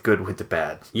to take the good with the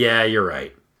bad. Yeah, you're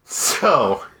right.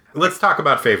 So, let's talk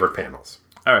about favorite panels.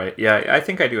 All right. Yeah, I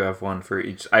think I do have one for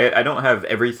each. I don't have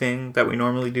everything that we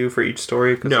normally do for each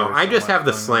story. No, I just have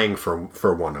the slang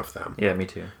for one of them. Yeah, me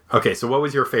too. Okay, so what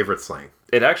was your favorite slang?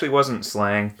 It actually wasn't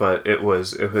slang, but it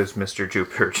was Mr.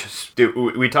 Jupiter.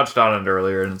 We touched on it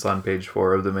earlier, and it's on page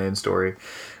 4 of the main story,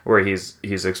 where he's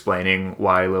explaining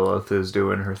why Lilith is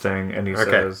doing her thing, and he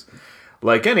says,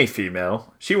 like any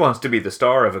female, she wants to be the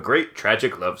star of a great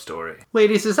tragic love story.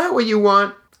 Ladies, is that what you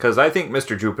want? Because I think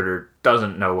Mr. Jupiter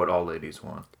doesn't know what all ladies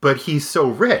want. But he's so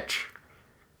rich.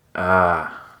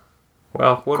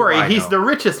 Well, what Corey, do I he's know? the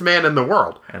richest man in the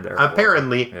world. And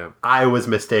apparently, yep. I was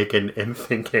mistaken in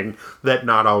thinking that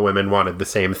not all women wanted the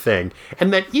same thing.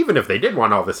 And that even if they did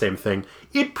want all the same thing,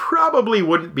 it probably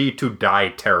wouldn't be to die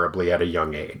terribly at a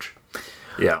young age.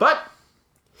 Yeah. But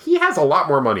he has a lot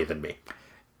more money than me.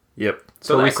 Yep.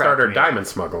 So we that cracked started me diamond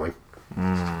smuggling.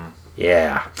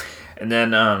 Yeah. And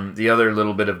then the other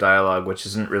little bit of dialogue, which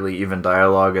isn't really even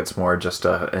dialogue, it's more just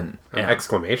an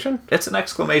exclamation? It's an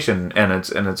exclamation, and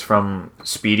it's from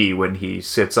Speedy when he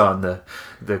sits on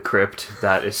the crypt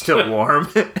that is still warm.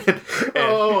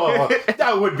 Oh,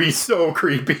 that would be so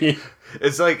creepy.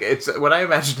 It's what I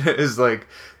imagine is like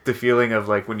the feeling of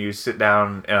like when you sit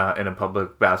down in a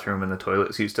public bathroom and the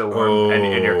toilet seat's still warm,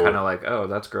 and you're kind of like, oh,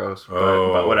 that's gross,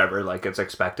 but whatever, like it's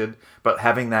expected. But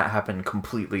having that happen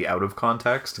completely out of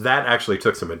context, that actually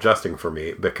took some adjusting for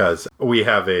me, because we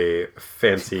have a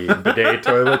fancy bidet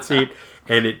toilet seat,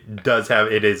 and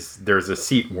there's a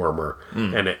seat warmer,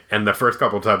 and the first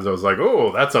couple times I was like,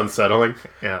 oh, that's unsettling.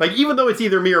 Yeah. Like, even though it's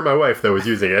either me or my wife that was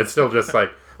using it, it's still just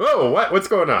like, oh, what's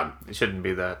going on? it shouldn't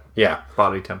be that Yeah.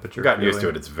 body temperature. Gotten used to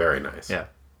feeling. it. It's very nice. Yeah,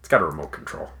 It's got a remote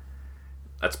control.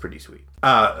 that's pretty sweet.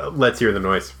 Let's hear the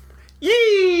noise.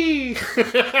 Yee!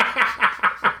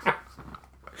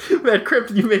 That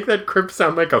crypt, you make that crypt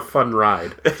sound like a fun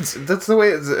ride. That's the way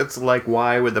it's like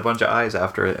Y with a bunch of eyes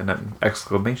after it and an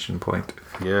exclamation point.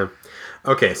 Yeah.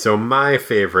 Okay, so my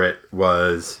favorite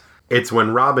it's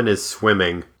when Robin is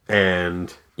swimming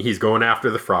and he's going after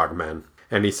the frogmen,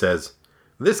 and he says,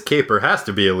 "This caper has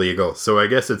to be illegal, so I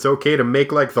guess it's okay to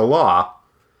make like the law."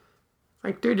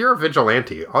 Like, dude, you're a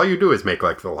vigilante. All you do is make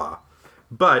like the law.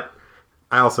 But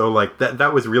I also like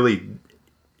that was really...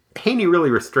 Haney really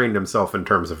restrained himself in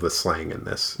terms of the slang in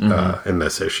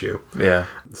this issue. Yeah.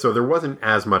 So there wasn't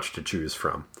as much to choose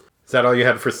from. Is that all you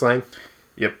had for slang?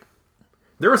 Yep.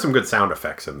 There were some good sound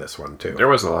effects in this one, too. There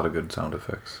was a lot of good sound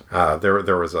effects.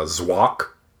 There was a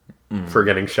zwalk for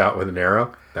getting shot with an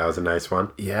arrow. That was a nice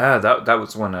one. Yeah, that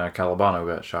was when Calabano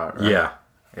got shot, right? Yeah.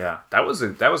 Yeah. That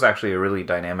was actually a really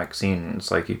dynamic scene.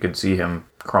 It's like you could see him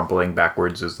crumpling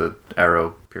backwards as the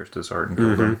arrow pierced his heart and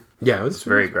killed him. Yeah, it was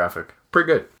Very graphic.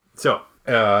 pretty good. So,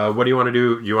 what do you want to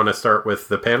do? Do you want to start with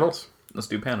the panels? Let's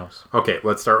do panels. Okay,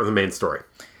 let's start with the main story.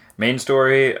 Main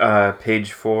story,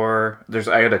 page 4.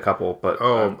 I had a couple, but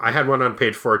I had one on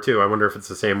page 4, too. I wonder if it's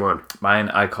the same one. mine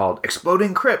I called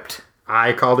Exploding Crypt.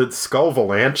 I called it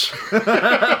Skullvalanche.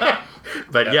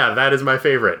 But yeah, that is my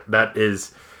favorite. That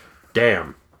is...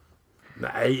 Damn.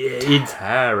 It's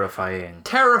Terrifying.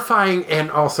 terrifying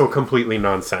and also completely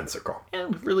nonsensical.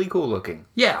 And really cool looking.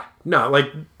 Yeah. No,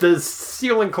 like, the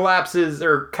ceiling collapses,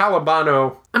 or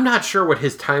Calabano... I'm not sure what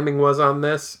his timing was on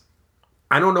this.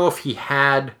 I don't know if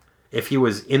he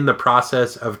was in the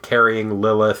process of carrying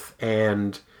Lilith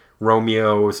and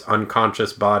Romeo's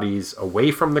unconscious bodies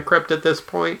away from the crypt at this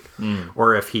point,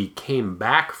 or if he came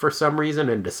back for some reason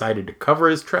and decided to cover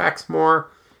his tracks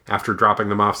more after dropping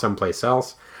them off someplace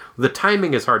else. The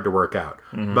timing is hard to work out.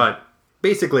 But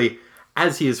basically,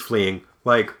 as he is fleeing,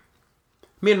 like,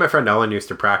 me and my friend Ellen used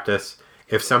to practice,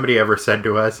 if somebody ever said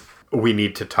to us, "We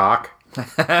need to talk,"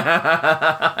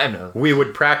 I know. We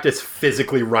would practice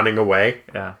physically running away.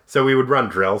 Yeah. So we would run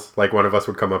drills. Like one of us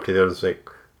would come up to the other and say,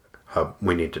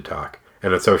 we need to talk.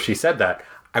 And so if she said that,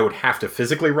 I would have to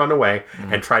physically run away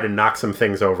and try to knock some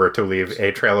things over to leave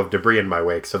a trail of debris in my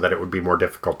wake so that it would be more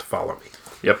difficult to follow me.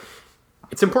 Yep.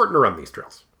 It's important to run these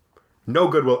drills. No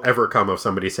good will ever come of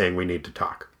somebody saying we need to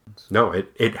talk. No,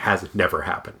 it has never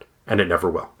happened. And it never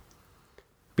will.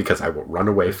 Because I will run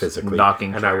away physically.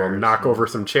 Knocking and I will chairs. knock over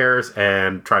some chairs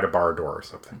and try to bar a door or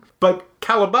something. But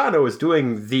Calibano is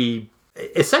doing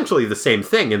essentially the same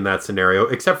thing in that scenario,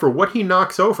 except for what he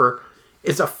knocks over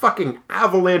is a fucking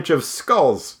avalanche of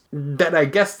skulls that I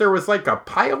guess there was like a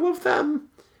pile of them.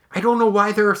 I don't know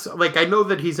why there's like, I know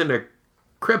that he's in a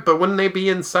crypt, but wouldn't they be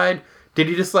inside? Did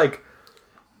he just like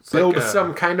build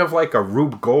some kind of like a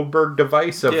Rube Goldberg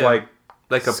device of like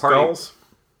a skulls?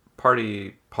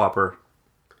 Party popper.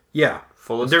 Yeah.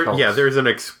 Full of skulls. Yeah, there's an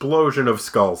explosion of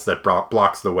skulls that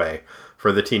blocks the way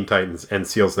for the Teen Titans and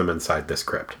seals them inside this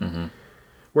crypt. Mm-hmm.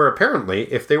 Where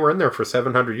apparently, if they were in there for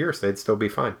 700 years, they'd still be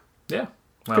fine. Yeah.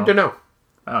 Well, good to know.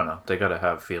 I don't know. They gotta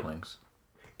have feelings.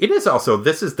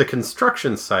 This is the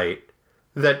construction site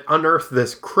that unearthed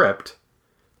this crypt,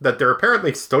 that they're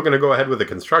apparently still going to go ahead with the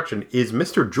construction, is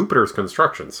Mr. Jupiter's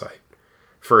construction site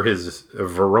for his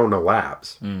Verona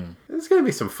labs. It's going to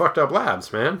be some fucked up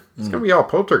labs, man. It's going to be all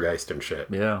poltergeist and shit.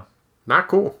 Yeah. Not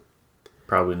cool.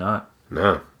 Probably not.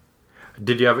 No.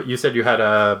 You said you had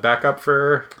a backup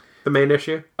for the main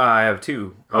issue? I have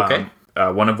two. Okay.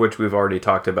 One of which we've already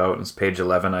talked about. It's page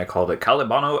 11. I called it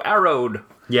Calibano Arrowed.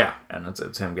 Yeah. And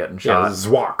it's him getting Yeah, shot.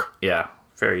 Zwok. Yeah.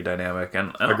 Very dynamic.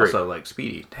 And Agreed. also, like,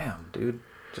 speedy. Damn, dude.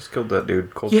 Just killed that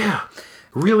dude. Cold. Yeah.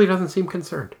 Really doesn't seem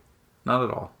concerned. Not at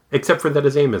all. Except for that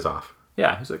his aim is off.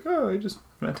 Yeah, he's like, I just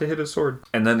meant to hit his sword.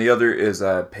 And then the other is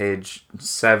page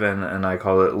 7, and I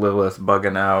call it Lilith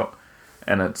Bugging Out.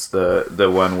 And it's the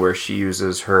one where she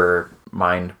uses her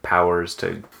mind powers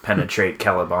to penetrate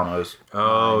Calibano's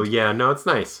Oh, yeah. No, it's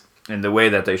nice. And the way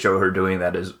that they show her doing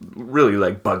that is really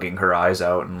like bugging her eyes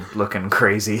out and looking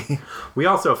crazy. We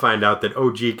also find out that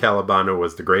OG Calibano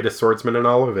was the greatest swordsman in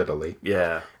all of Italy.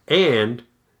 Yeah. And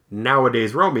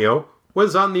nowadays Romeo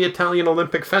was on the Italian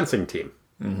Olympic fencing team.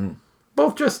 Mm-hmm.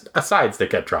 Both just asides that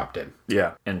get dropped in.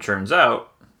 Yeah. And turns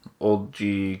out, old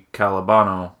G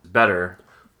Calibano is better.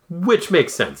 Which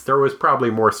makes sense. There was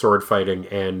probably more sword fighting,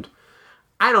 and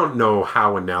I don't know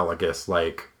how analogous,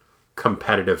 like,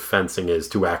 competitive fencing is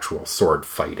to actual sword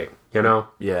fighting, you know?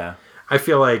 Yeah. I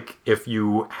feel like if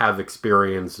you have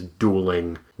experience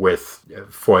dueling with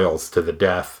foils to the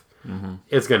death,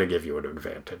 it's going to give you an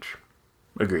advantage.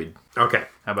 Agreed. Okay.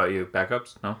 How about you?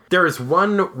 Backups? No? There's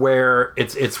one where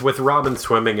it's with Robin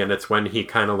swimming, and it's when he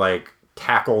kind of like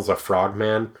tackles a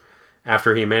frogman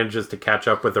after he manages to catch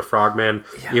up with the frogman,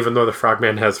 even though the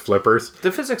frogman has flippers.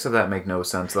 The physics of that make no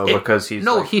sense, though, because he's...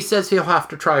 No, he says he'll have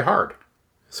to try hard.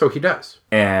 So he does.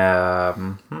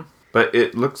 But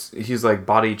it looks... He's, like,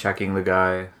 body checking the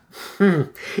guy.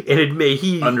 And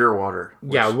he... Underwater.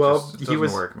 Yeah, well, he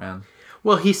was... work, man.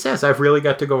 Well, he says, I've really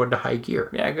got to go into high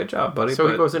gear. Yeah, good job, buddy. So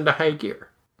he goes into high gear.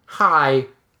 High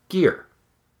gear.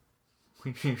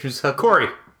 Corey.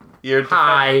 You're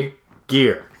high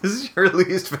gear. This is your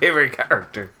least favorite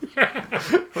character. What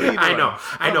are you doing?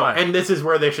 I know. And this is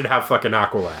where they should have fucking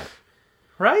Aqualad.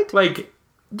 Right? Like,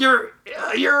 you're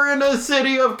in a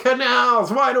city of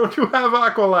canals. Why don't you have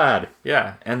Aqualad?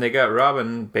 Yeah, and they got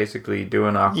Robin basically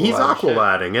doing Aqualad. He's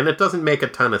Aqualading, and it doesn't make a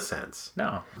ton of sense.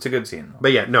 No, it's a good scene, though.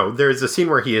 But yeah, no, there's a scene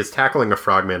where he is tackling a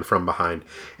frogman from behind,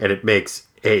 and it makes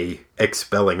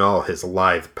expelling all his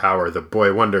lithe power, the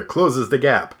boy wonder closes the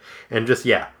gap, and just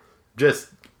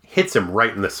hits him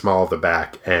right in the small of the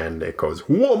back, and it goes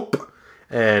whoomp.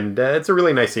 And it's a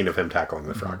really nice scene of him tackling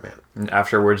the frogman. And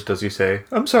afterwards, does he say,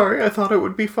 I'm sorry, I thought it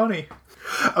would be funny.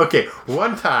 Okay,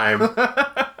 one time,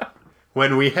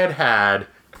 when we had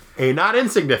a not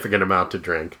insignificant amount to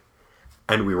drink,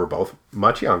 and we were both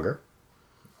much younger.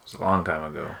 It was a long time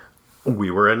ago. We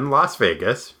were in Las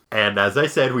Vegas, and as I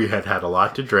said, we had a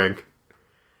lot to drink.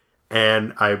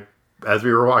 And as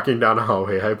we were walking down a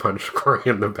hallway, I punched Corey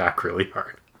in the back really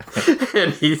hard.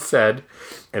 And he said,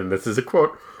 and this is a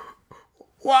quote,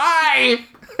 "Why?"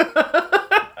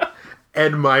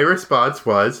 And my response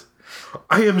was,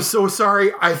 "I am so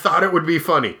sorry. I thought it would be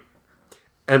funny."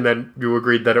 And then you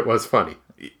agreed that it was funny.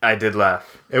 I did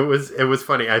laugh. It was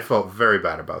funny. I felt very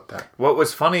bad about that. What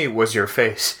was funny was your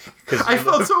face. I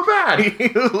felt so bad.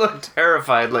 You looked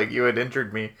terrified, like you had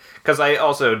injured me. Because I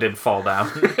also did fall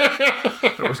down.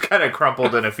 I was kind of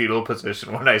crumpled in a fetal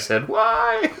position when I said,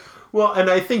 "Why?" Well, and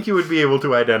I think you would be able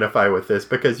to identify with this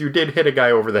because you did hit a guy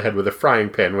over the head with a frying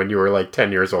pan when you were like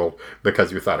 10 years old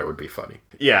because you thought it would be funny.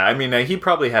 Yeah, I mean, he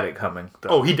probably had it coming. Though.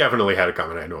 Oh, he definitely had it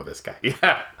coming. I know this guy.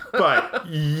 Yeah. But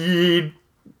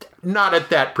not at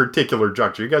that particular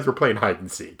juncture. You guys were playing hide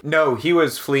and seek. No, he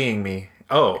was fleeing me.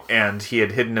 Oh. And he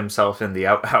had hidden himself in the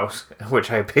outhouse, which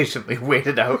I patiently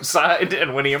waited outside,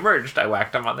 and when he emerged, I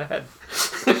whacked him on the head.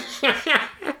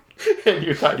 And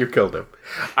you thought you killed him.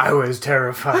 I was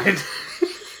terrified.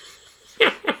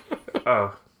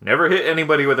 Oh, never hit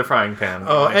anybody with a frying pan.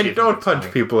 Oh, and don't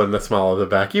punch people in the small of the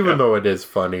back, even though it is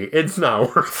funny. It's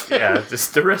not worth it. Yeah,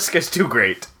 just the risk is too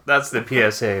great. That's the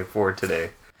PSA for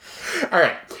today. All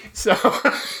right, so...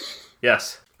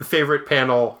 Yes. Favorite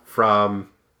panel from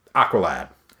Aqualad?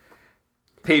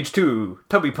 Page 2,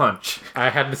 Tubby Punch. I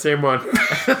had the same one.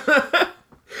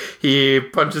 He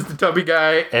punches the Tubby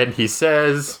guy, and he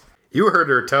says, "You heard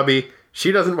her, Tubby.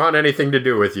 She doesn't want anything to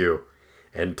do with you."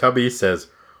 And Tubby says,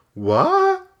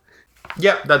 "What?"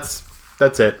 Yep, that's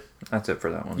it. That's it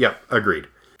for that one. Yep, agreed.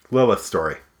 Lilith's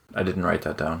story. I didn't write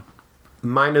that down.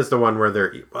 Mine is the one where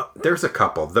there's a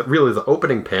couple. The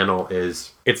opening panel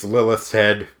is, it's Lilith's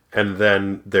head, and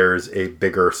then there's a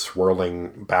bigger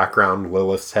swirling background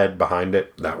Lilith's head behind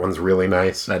it. That one's really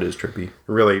nice. That is trippy.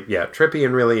 Really, yeah, trippy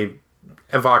and really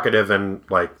evocative and,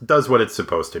 like, does what it's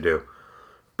supposed to do.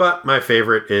 But my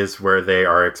favorite is where they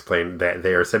are explained that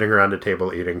they are sitting around a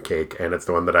table eating cake, and it's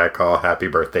the one that I call "Happy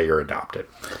Birthday, You're Adopted."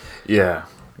 Yeah.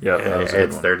 Yeah,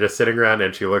 They're just sitting around,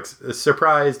 and she looks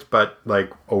surprised, but,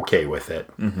 like, okay with it.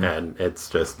 Mm-hmm. And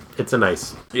it's a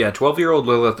nice... Yeah, 12-year-old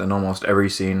Lilith in almost every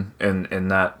scene in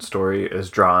that story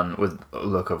is drawn with a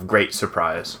look of great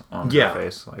surprise on her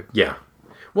face. Like, yeah.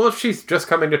 Well, if she's just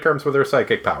coming to terms with her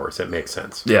psychic powers, it makes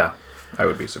sense. Yeah, I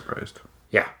would be surprised.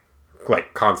 Yeah,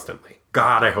 like, constantly.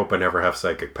 God, I hope I never have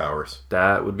psychic powers.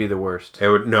 That would be the worst.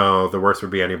 The worst would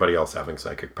be anybody else having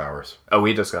psychic powers. Oh,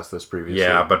 we discussed this previously.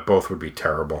 Yeah, but both would be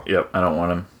terrible. Yep, I don't want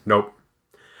them. Nope.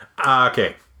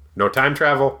 Okay. No time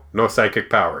travel, no psychic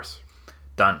powers.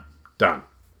 Done.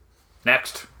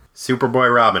 Next.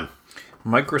 Superboy Robin.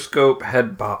 Microscope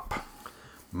head bop.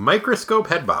 Microscope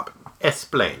head bop.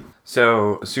 Explain.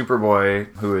 So,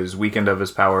 Superboy, who is weakened of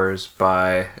his powers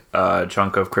by a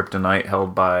chunk of kryptonite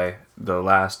held by the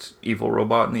last evil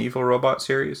robot in the Evil Robot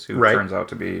series, who turns out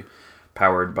to be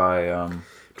powered by...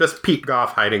 just Pete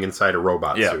Goff hiding inside a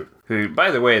robot suit. Who,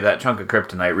 by the way, that chunk of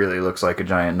kryptonite really looks like a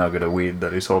giant nugget of weed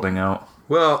that he's holding out.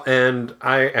 Well, and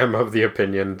I am of the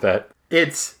opinion that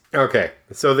it's... Okay,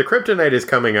 so the kryptonite is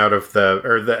coming out of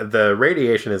the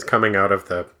radiation is coming out of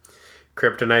the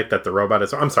kryptonite that the robot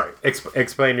is... I'm sorry,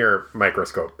 explain your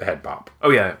microscope head bop. Oh,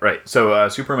 yeah, right. So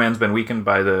Superman's been weakened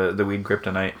by the weed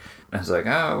kryptonite. And it's like,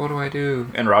 what do I do?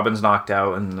 And Robin's knocked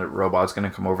out, and the robot's going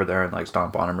to come over there and, like,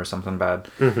 stomp on him or something bad.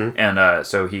 Mm-hmm. And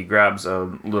so he grabs a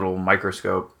little micro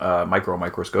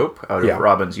microscope out of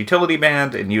Robin's utility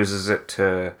band and uses it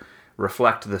to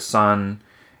reflect the sun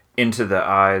into the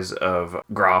eyes of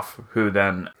Groff, who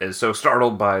then is so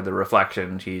startled by the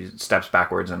reflection, he steps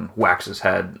backwards and whacks his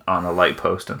head on a light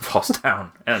post and falls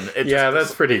down. And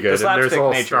that's pretty good. And there's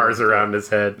all stars around his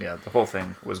head. Yeah, the whole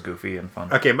thing was goofy and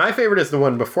fun. Okay, my favorite is the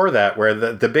one before that, where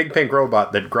the big pink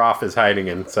robot that Groff is hiding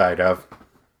inside of,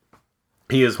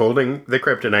 he is holding the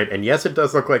kryptonite, and yes, it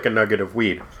does look like a nugget of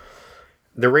weed.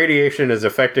 The radiation is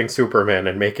affecting Superman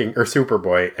and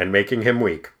Superboy and making him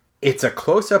weak. It's a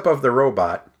close-up of the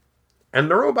robot. And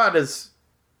the robot is...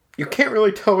 You can't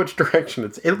really tell which direction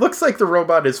it's... It looks like the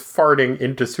robot is farting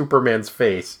into Superman's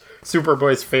face.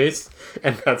 Superboy's face.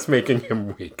 And that's making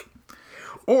him weak.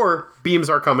 Or beams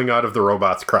are coming out of the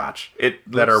robot's crotch.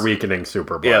 That are weakening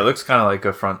Superboy. Yeah, it looks kind of like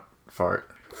a front fart.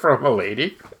 From a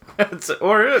lady.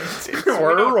 or a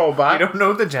robot. We don't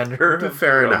know the gender of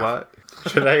Fair the enough. robot.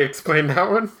 Should I explain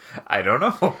that one? I don't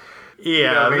know.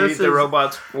 Yeah, maybe the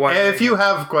robot's... If you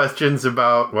have questions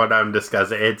about what I'm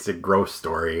discussing, it's a gross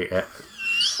story.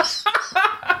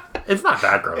 It's not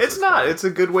that gross. It's not. It's a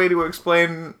good way to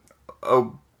explain a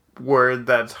word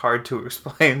that's hard to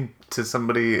explain to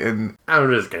somebody in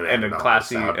a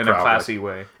classy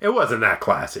way. It wasn't that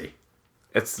classy.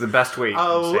 It's the best way you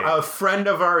can say it. A friend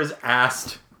of ours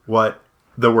asked what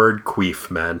the word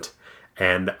queef meant,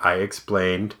 and I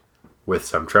explained with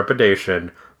some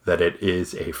trepidation that it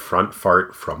is a front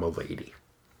fart from a lady.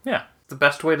 Yeah, the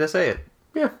best way to say it.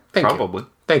 Yeah, probably.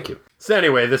 Thank you. So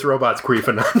anyway, this robot's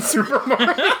queefing on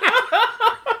Superman.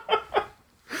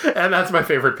 And that's my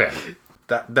favorite panel.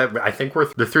 That I think we're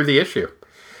through the issue.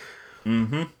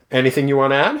 Mm-hmm. Anything you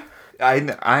want to add?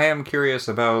 I am curious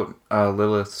about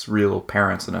Lilith's real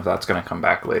parents and if that's going to come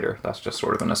back later. That's just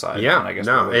sort of an aside. Yeah, and I guess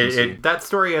no, we'll wait and see. that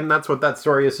story, and that's what that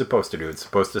story is supposed to do. It's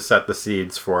supposed to set the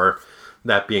seeds for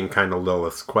that being kind of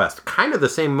Lilith's quest. Kind of the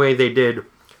same way they did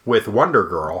with Wonder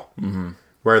Girl,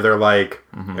 where they're like,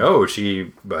 oh,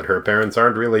 but her parents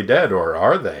aren't really dead, or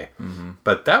are they?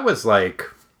 But that was like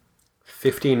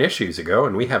 15 issues ago,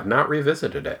 and we have not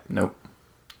revisited it. Nope.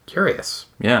 Curious.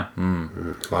 Yeah.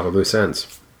 A lot of loose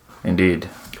ends. Indeed.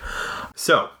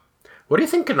 So, what do you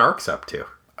think Gnark's up to?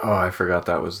 Oh, I forgot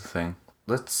that was the thing.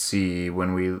 Let's see.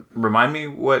 Remind me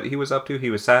what he was up to. He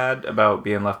was sad about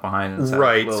being left behind. And sad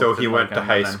Right, Lilith so he didn't went like to him,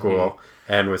 high and then school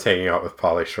and was hanging out with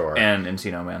Pauly Shore. And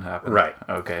Encino Man happened. Right.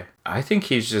 Okay. I think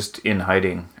he's just in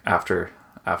hiding after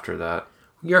that.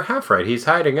 You're half right. He's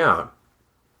hiding out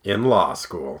in law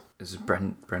school. Is it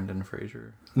Brendan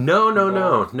Fraser?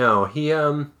 No. He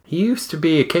used to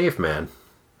be a caveman,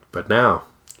 but now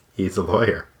he's a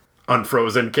lawyer.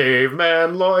 Unfrozen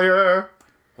caveman lawyer.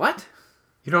 What?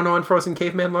 You don't know Unfrozen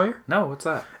caveman lawyer? No, what's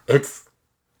that? It's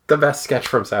the best sketch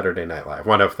from Saturday Night Live.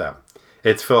 One of them.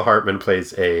 It's Phil Hartman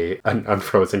plays an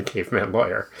unfrozen caveman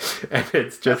lawyer. And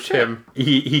it's just him.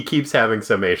 He keeps having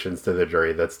summations to the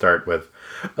jury that start with,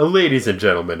 ladies and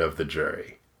gentlemen of the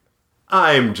jury,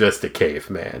 I'm just a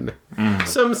caveman.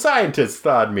 Some scientists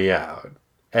thawed me out.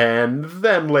 And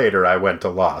then later I went to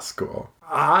law school.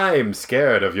 I'm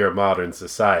scared of your modern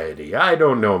society. I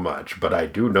don't know much, but I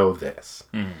do know this.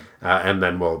 And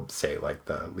then we'll say, like,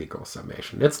 the legal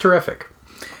summation. It's terrific.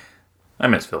 I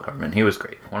miss Phil Hartman. He was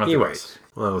great. One of the greats.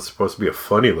 Well, it was supposed to be a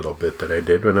funny little bit that I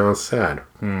did when I was sad.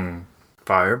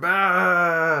 Fire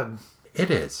bad. It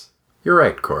is. You're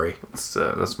right, Corey.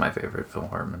 That's my favorite Phil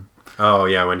Hartman. Oh,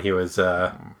 yeah, when he was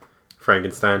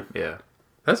Frankenstein. Yeah.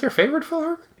 That's your favorite Phil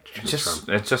Hartman? It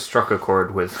just struck a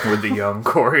chord with the young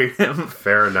Corey.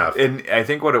 Fair enough. And I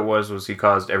think what it was he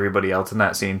caused everybody else in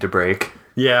that scene to break.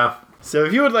 Yeah. So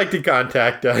if you would like to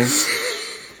contact us,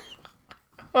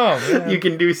 you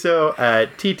can do so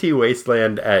at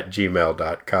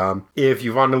ttwasteland@gmail.com. If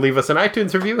you want to leave us an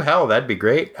iTunes review, hell, that'd be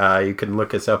great. You can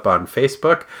look us up on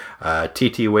Facebook.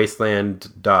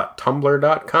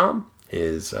 ttwasteland.tumblr.com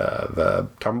is the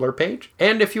Tumblr page.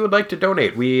 And if you would like to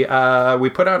donate, we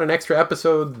put out an extra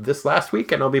episode this last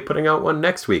week, and I'll be putting out one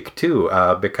next week too,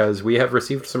 because we have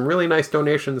received some really nice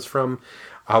donations from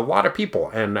a lot of people,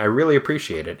 and I really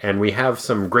appreciate it. And we have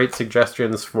some great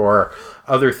suggestions for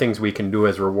other things we can do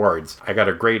as rewards. I got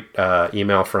a great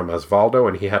email from Osvaldo,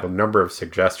 and he had a number of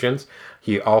suggestions.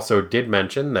 He also did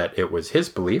mention that it was his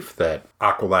belief that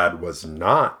Aqualad was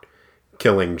not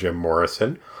killing Jim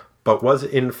Morrison, but was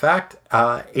in fact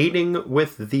aiding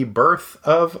with the birth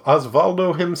of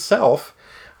Osvaldo himself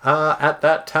at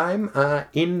that time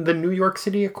in the New York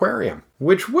City Aquarium.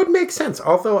 Which would make sense,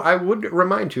 although I would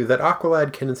remind you that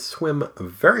Aqualad can swim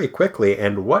very quickly,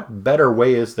 and what better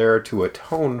way is there to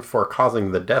atone for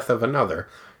causing the death of another,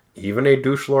 even a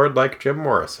douche lord like Jim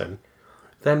Morrison,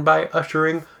 than by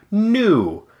ushering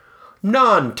new,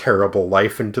 non-terrible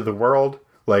life into the world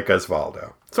like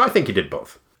Osvaldo. So I think he did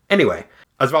both. Anyway,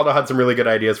 Osvaldo had some really good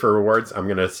ideas for rewards. I'm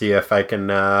going to see if I can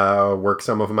work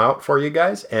some of them out for you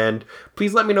guys, and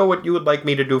please let me know what you would like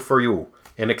me to do for you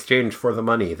in exchange for the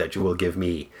money that you will give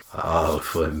me. All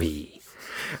for me.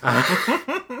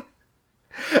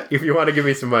 If you want to give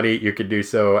me some money, you can do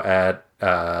so at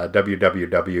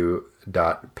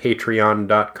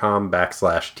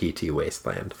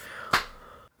www.patreon.com/ttwasteland.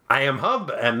 I am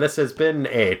Hub, and this has been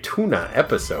a Tuna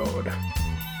episode.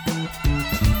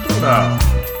 Tuna.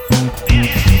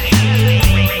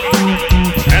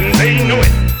 And they know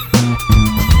it.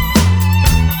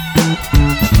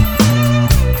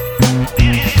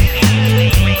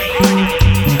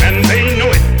 And they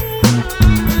know it.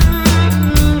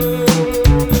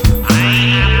 I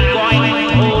am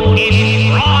going to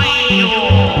destroy you.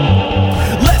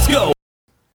 Let's go.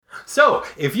 So,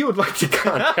 if you would like to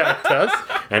contact us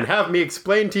and have me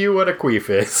explain to you what a queef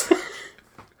is.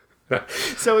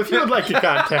 So, if you would like to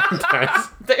contact us.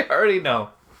 They already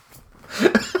know.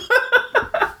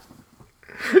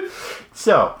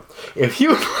 So, if you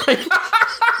would like...